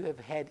people who have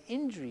had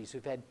injuries,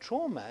 who've had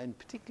trauma, and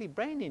particularly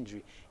brain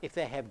injury, if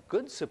they have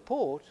good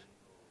support,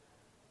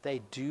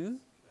 they do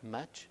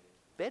much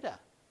better.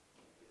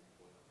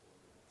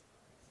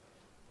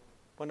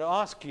 I want to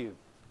ask you,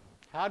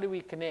 how do we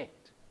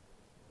connect?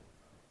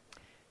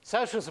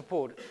 Social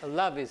support,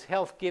 love is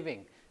health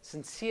giving.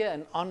 Sincere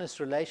and honest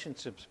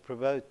relationships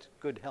promote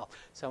good health.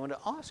 So I want to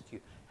ask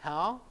you,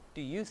 how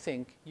do you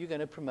think you're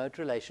going to promote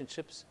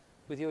relationships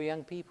with your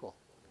young people?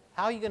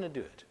 How are you going to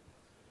do it?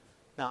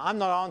 Now, I'm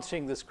not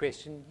answering this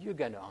question. You're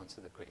going to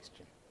answer the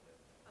question.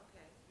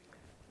 Okay.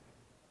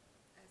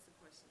 Ask the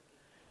question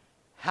again.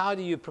 How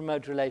do you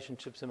promote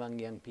relationships among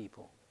young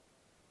people?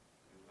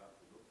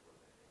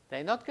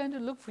 They're not going to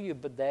look for you,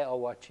 but they are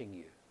watching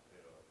you.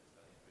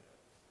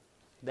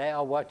 They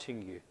are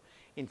watching you.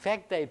 In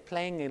fact, they're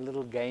playing a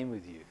little game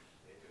with you.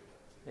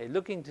 They're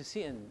looking to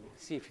see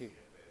if you...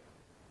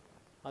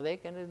 Are they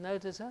going to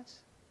notice us?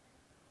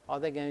 Are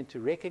they going to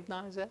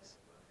recognize us?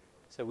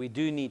 So we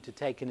do need to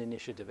take an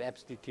initiative.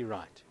 Absolutely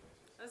right.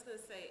 I was going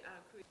to say,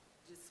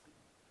 just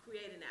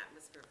create an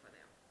atmosphere for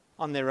them.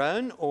 On their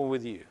own or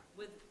with you?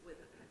 With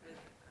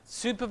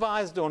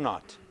Supervised or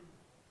not?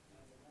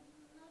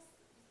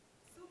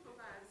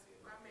 supervised.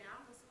 I mean,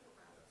 I'm a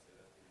supervisor.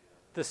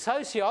 The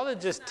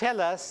sociologists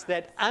tell us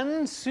that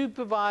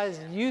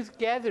unsupervised youth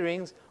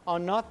gatherings are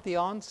not the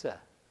answer.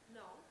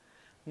 No.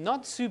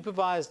 Not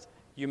supervised,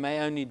 you may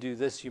only do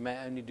this, you may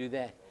only do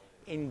that.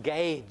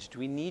 Engaged.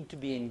 We need to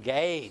be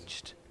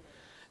engaged.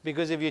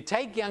 Because if you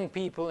take young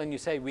people and you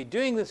say, we're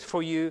doing this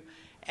for you,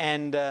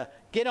 and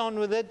get on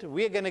with it,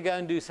 we're going to go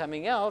and do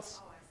something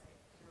else,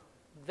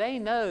 they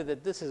know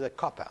that this is a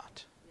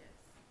cop-out.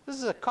 This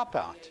is a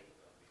cop-out.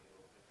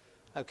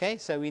 Okay,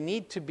 so we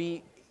need to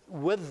be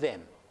with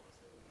them.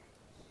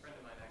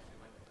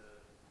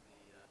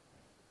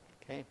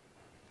 Okay,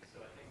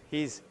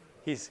 he's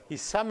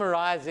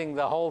summarizing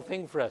the whole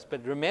thing for us.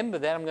 But remember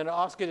that I'm going to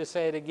ask you to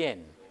say it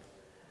again.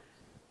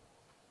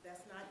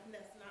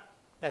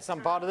 That's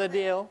not part of the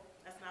deal.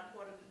 That's not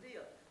part of the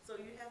deal. So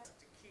you have to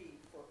key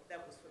for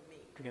that was for me.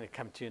 We're going to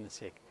come to you in a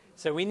sec.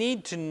 So we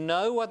need to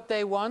know what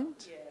they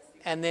want, Yes.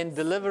 and then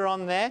deliver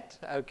on that.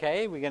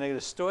 Okay, we're going to go to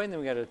Story, and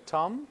then we go to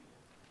Tom.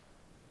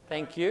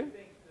 Thank you. I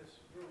think this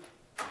group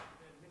and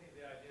many of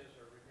the ideas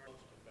are most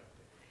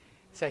effective.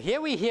 So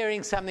here we're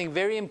hearing something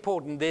very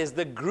important. There's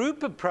the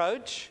group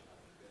approach,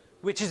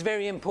 which is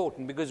very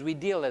important because we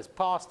deal as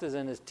pastors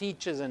and as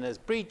teachers and as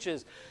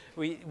preachers.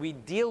 We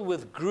deal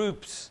with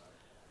groups.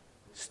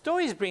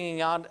 Story's bringing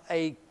out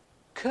a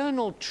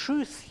kernel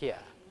truth here,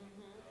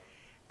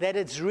 that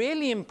it's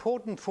really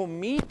important for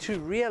me to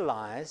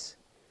realize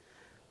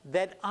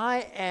that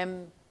I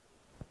am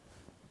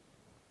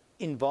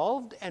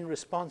involved and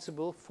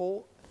responsible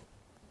for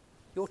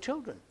your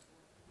children.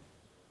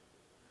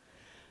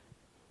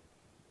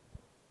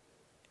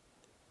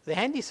 The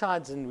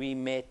Handysides and we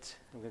met,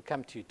 I'm going to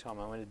come to you, Tom,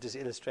 I want to just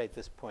illustrate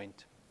this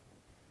point.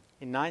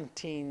 In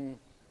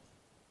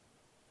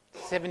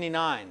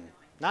 1979.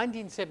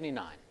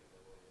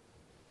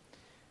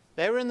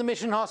 They were in the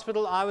mission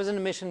hospital, I was in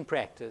a mission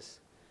practice,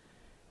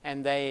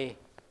 and they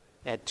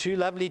had two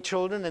lovely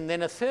children, and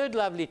then a third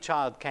lovely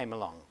child came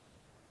along.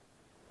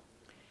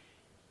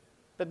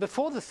 But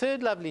before the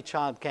third lovely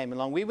child came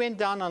along, we went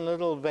down on a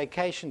little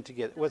vacation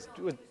together.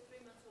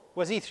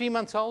 Was he 3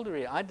 months old?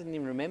 I didn't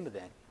even remember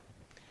that.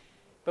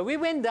 But we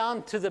went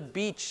down to the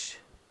beach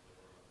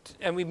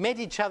and we met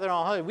each other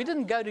on holiday. We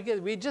didn't go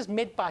together. We just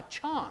met by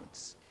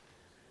chance.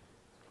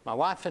 My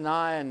wife and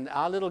I and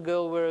our little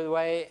girl were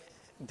away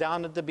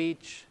down at the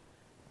beach.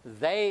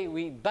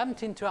 We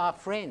bumped into our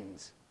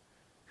friends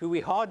who we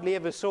hardly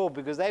ever saw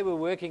because they were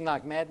working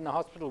like mad in the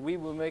hospital. We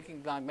were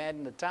working like mad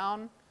in the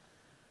town.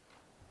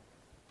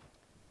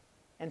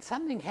 And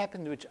something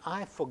happened which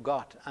I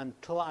forgot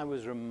until I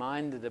was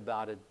reminded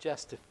about it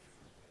just a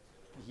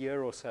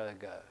year or so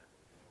ago.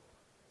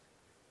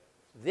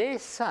 Their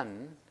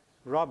son,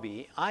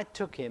 Robbie, I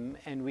took him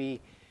and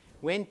we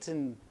went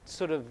and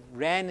sort of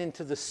ran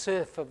into the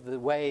surf of the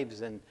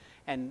waves and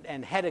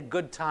had a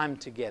good time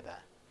together.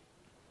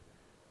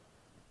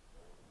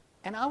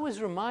 And I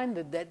was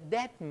reminded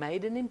that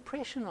made an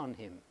impression on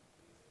him.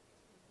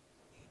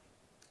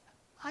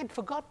 I'd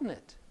forgotten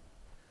it.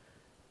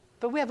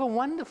 But we have a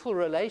wonderful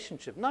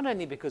relationship, not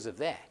only because of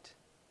that,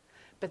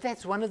 but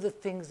that's one of the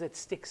things that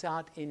sticks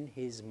out in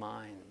his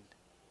mind.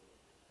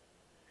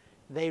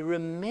 They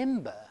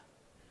remember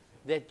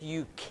that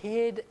you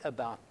cared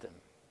about them.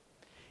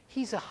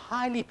 He's a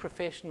highly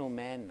professional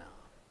man now.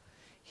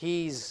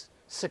 He's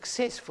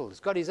successful. He's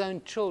got his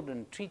own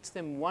children, treats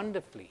them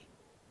wonderfully.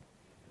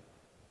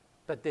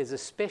 But there's a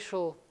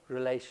special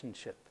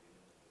relationship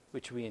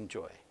which we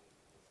enjoy.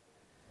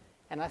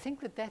 And I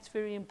think that that's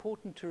very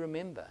important to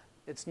remember.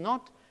 It's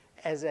not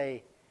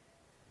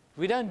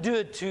we don't do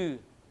it to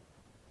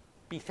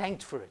be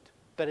thanked for it,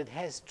 but it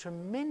has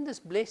tremendous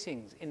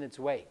blessings in its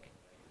wake.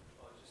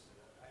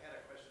 I had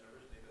a question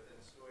originally, but then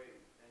Stoy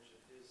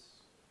mentioned his.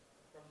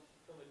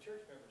 From the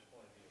church member's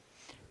point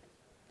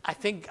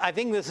of view. I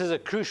think this is a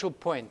crucial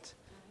point.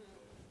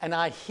 And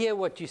I hear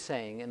what you're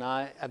saying, and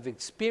I've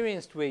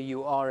experienced where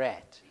you are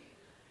at.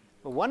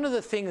 But one of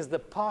the things the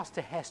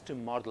pastor has to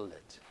model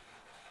it.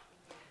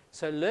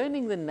 So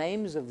learning the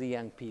names of the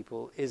young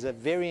people is a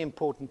very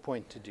important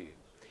point to do.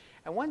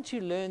 And once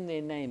you learn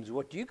their names,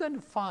 what you're going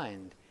to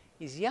find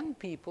is young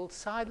people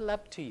sidle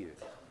up to you.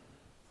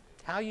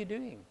 How are you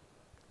doing?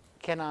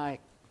 Can I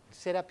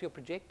set up your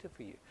projector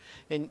for you?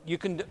 And you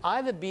can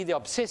either be the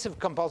obsessive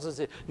compulsive,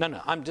 say,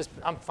 no,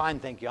 I'm fine,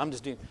 thank you, I'm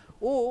just doing.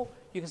 Or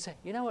you can say,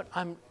 you know what,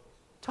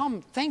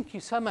 Tom, thank you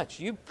so much.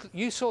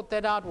 You sort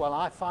that out while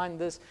I find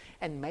this,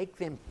 and make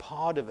them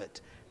part of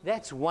it.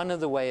 That's one of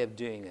the way of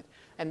doing it.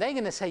 And they're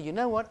going to say, you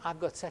know what, I've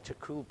got such a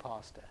cool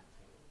pastor.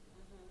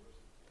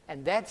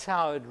 And that's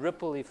how it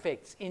ripple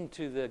effects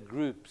into the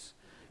groups.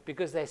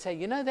 Because they say,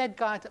 you know that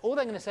guy, or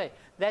they're going to say,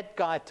 that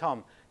guy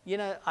Tom, you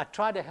know, I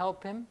tried to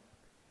help him,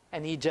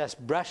 and he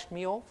just brushed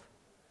me off,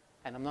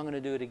 and I'm not going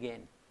to do it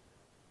again.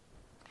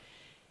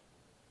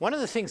 One of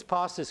the things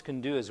pastors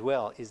can do as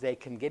well is they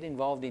can get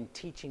involved in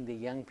teaching the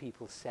young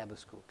people Sabbath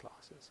school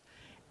classes.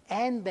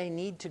 And they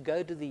need to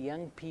go to the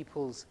young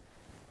people's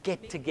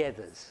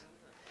get-togethers.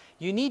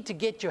 You need to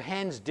get your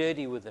hands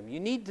dirty with them. You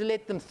need to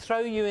let them throw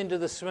you into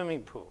the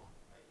swimming pool.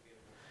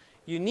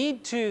 You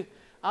need to,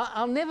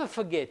 I'll never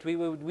forget,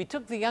 we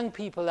took the young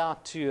people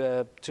out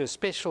to a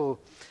special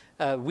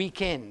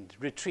weekend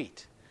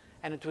retreat.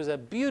 And it was a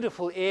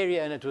beautiful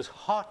area, and it was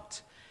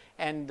hot.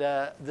 And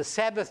the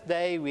Sabbath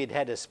day, we'd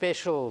had a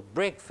special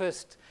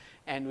breakfast,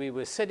 and we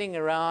were sitting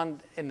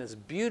around in this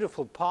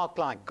beautiful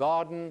park-like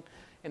garden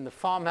in the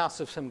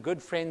farmhouse of some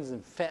good friends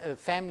and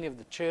family of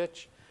the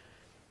church.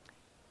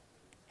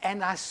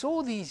 And I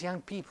saw these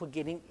young people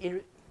getting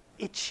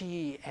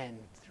itchy and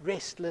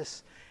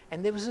restless,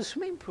 and there was a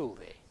swimming pool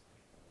there.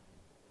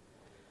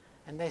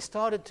 And they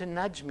started to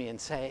nudge me and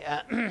say,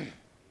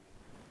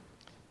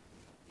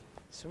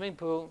 swimming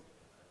pool.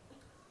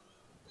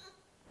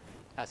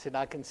 I said,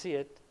 I can see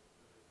it.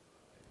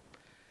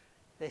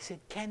 They said,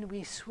 can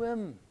we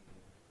swim?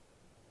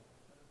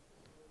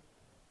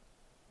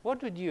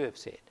 What would you have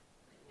said?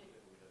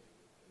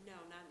 No,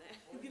 not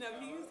that. You know,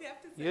 you usually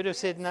have to say You'd have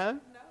said no? No.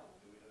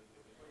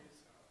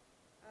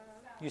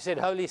 You said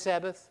Holy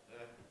Sabbath?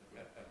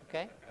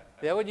 Okay. Is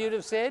that what you'd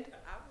have said?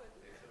 I would.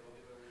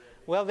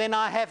 Well, then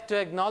I have to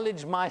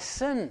acknowledge my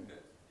sin.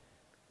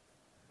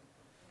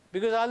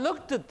 Because I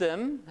looked at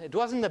them. It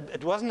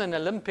wasn't an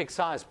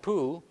Olympic-sized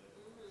pool.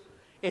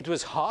 It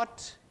was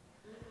hot.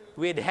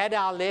 We'd had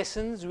our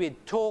lessons.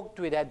 We'd talked.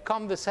 We'd had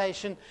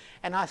conversation.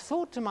 And I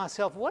thought to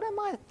myself, what am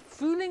I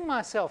fooling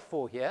myself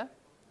for here?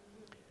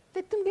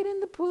 Let them get in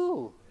the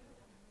pool.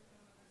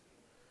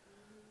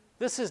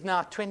 This is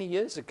now 20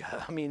 years ago.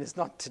 I mean, it's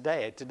not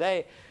today.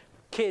 Today,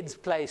 kids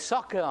play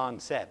soccer on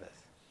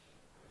Sabbath.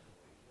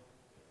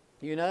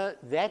 You know,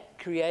 that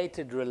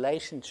created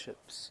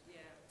relationships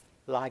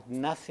like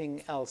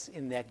nothing else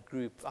in that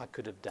group I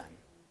could have done.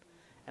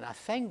 And I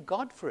thank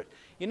God for it.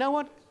 You know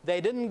what?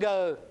 They didn't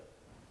go,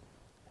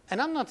 and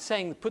I'm not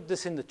saying put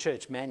this in the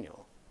church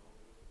manual,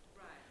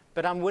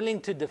 but I'm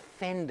willing to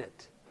defend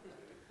it.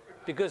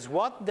 Because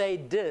what they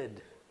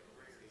did,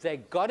 they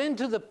got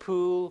into the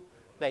pool,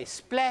 they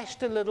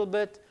splashed a little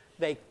bit,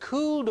 they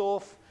cooled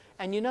off,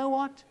 and you know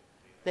what?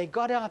 They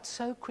got out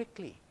so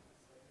quickly.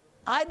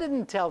 I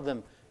didn't tell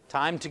them,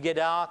 time to get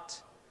out.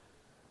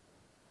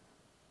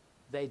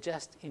 They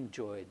just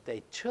enjoyed.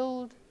 They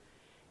chilled,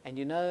 and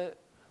you know,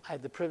 I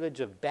had the privilege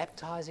of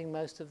baptizing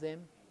most of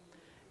them.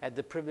 I had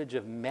the privilege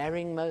of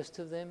marrying most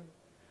of them,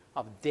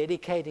 of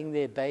dedicating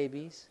their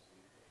babies.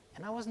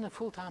 And I wasn't a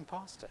full-time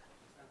pastor.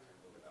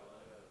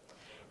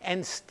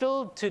 And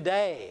still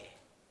today,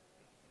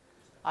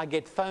 I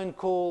get phone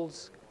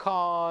calls,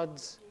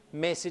 cards,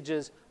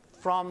 messages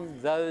from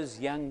those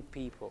young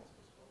people.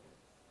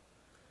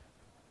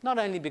 Not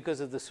only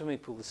because of the swimming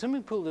pool. The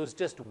swimming pool was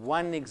just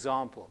one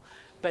example.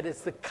 But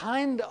it's the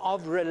kind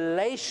of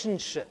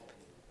relationship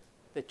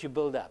that you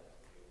build up.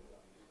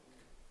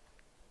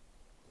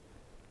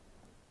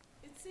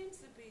 It seems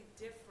to be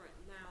different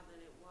now than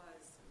it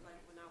was like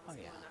when I was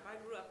Oh, yeah. growing up. I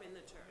grew up in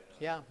the church.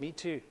 Yeah, me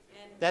too.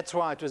 And That's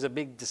why it was a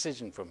big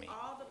decision for me.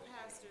 all the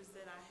pastors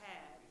that I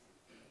had,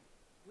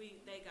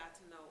 they got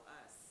to know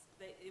us.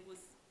 It was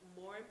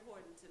more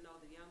important to know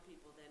the young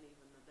people than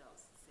even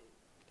adults, it seemed.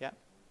 Yeah.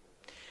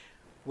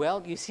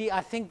 Well, you see,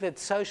 I think that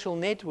social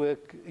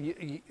network,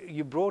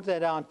 you brought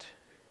that out.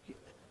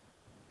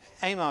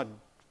 Amar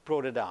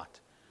brought it out.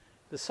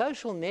 The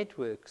social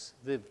networks,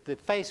 the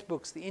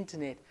Facebooks, the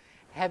internet,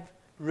 have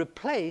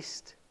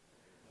replaced,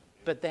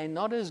 but they're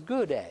not as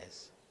good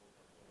as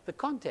the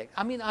contact.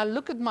 I mean, I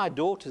look at my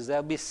daughters,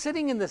 they'll be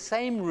sitting in the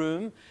same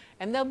room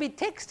and they'll be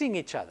texting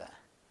each other.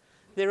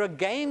 There are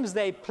games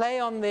they play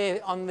on their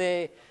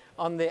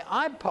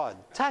iPod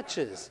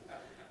touches,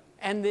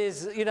 and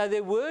there's,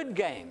 they're word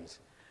games.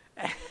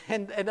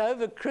 And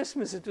over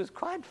Christmas, it was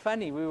quite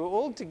funny. We were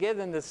all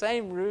together in the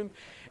same room,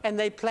 and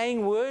they're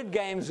playing word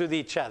games with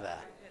each other.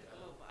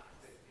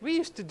 We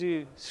used to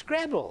do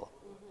Scrabble,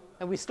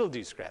 and we still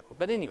do Scrabble.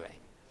 But anyway,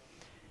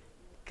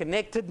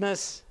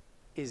 connectedness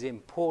is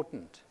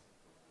important,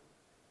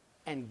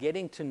 and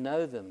getting to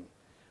know them.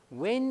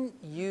 When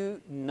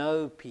you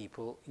know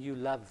people, you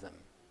love them.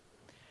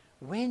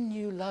 When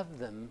you love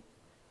them,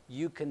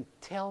 you can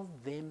tell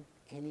them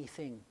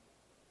anything.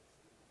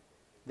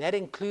 That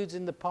includes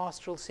in the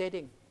pastoral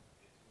setting.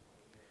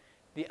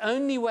 The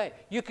only way,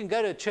 you can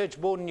go to a church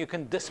board and you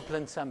can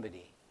discipline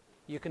somebody.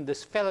 You can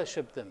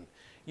disfellowship them.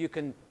 You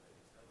can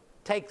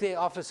take their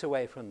office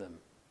away from them.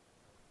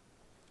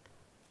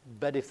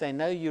 But if they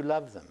know you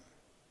love them,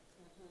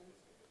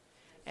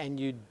 and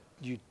you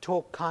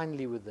talk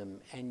kindly with them,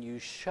 and you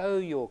show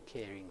your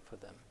caring for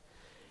them,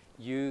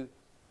 you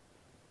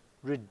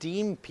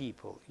redeem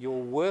people.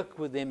 Your work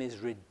with them is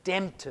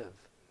redemptive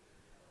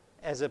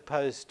as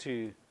opposed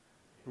to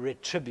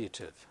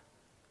retributive.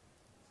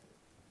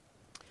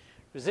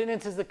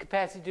 Resilience is the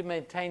capacity to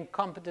maintain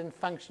competent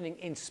functioning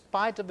in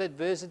spite of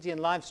adversity and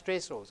life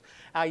stressors.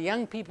 Our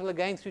young people are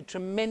going through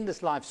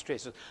tremendous life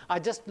stressors. I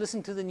just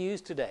listened to the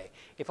news today.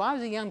 If I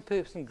was a young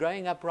person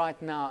growing up right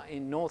now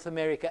in North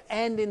America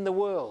and in the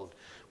world,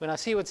 when I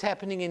see what's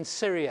happening in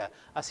Syria,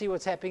 I see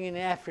what's happening in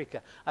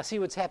Africa, I see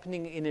what's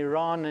happening in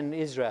Iran and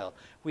Israel,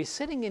 we're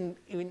sitting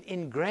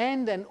in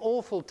grand and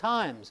awful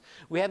times.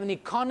 We have an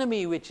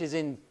economy which is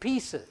in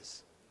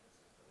pieces.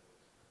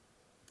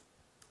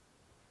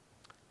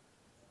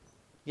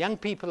 Young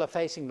people are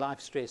facing life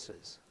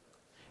stresses.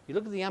 You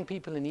look at the young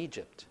people in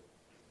Egypt.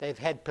 They've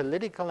had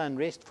political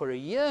unrest for a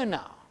year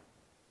now.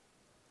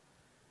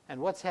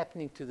 And what's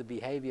happening to the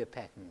behavior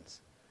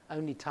patterns?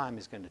 Only time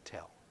is going to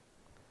tell.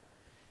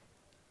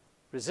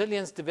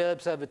 Resilience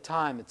develops over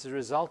time. It's a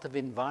result of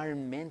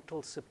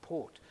environmental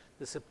support,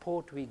 the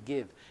support we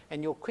give.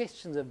 And your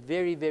questions are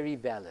very, very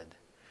valid.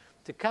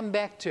 To come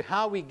back to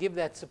how we give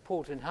that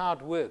support and how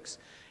it works,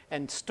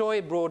 and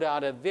Stoy brought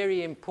out a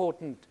very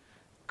important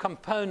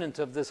component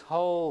of this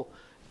whole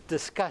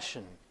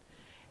discussion,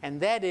 and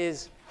that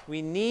is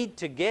we need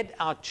to get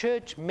our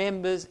church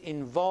members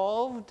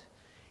involved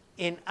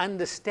in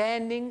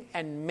understanding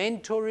and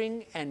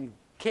mentoring and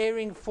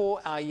caring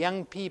for our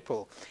young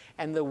people.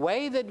 And the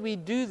way that we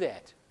do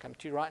that, come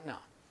to you right now,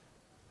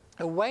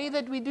 the way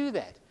that we do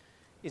that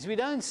is we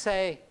don't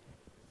say,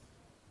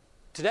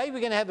 today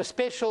we're going to have a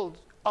special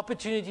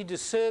opportunity to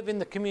serve in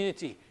the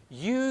community.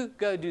 You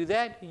go do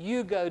that,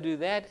 you go do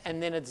that, and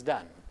then it's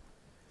done.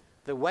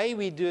 The way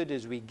we do it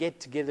is we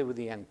get together with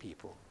the young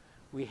people.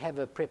 We have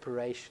a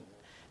preparation.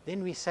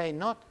 Then we say,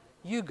 not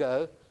you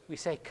go, we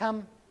say,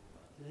 come,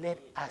 let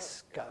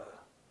us go.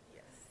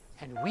 Yes.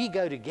 And we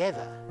go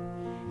together.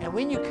 And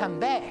when you come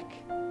back,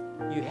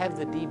 you have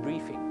the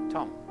debriefing.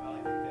 Tom.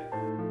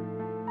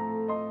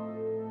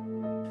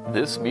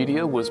 This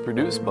media was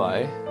produced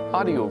by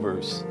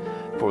Audioverse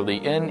for the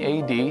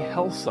NAD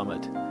Health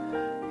Summit.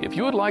 If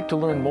you would like to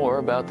learn more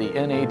about the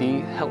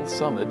NAD Health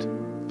Summit,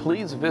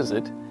 please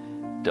visit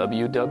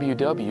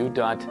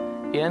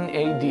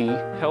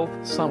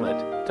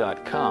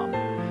www.nadhealthsummit.com.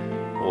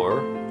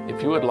 Or,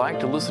 if you would like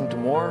to listen to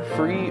more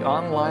free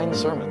online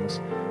sermons,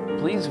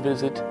 please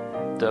visit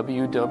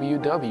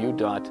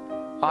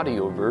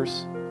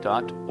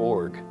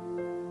www.audioverse.org.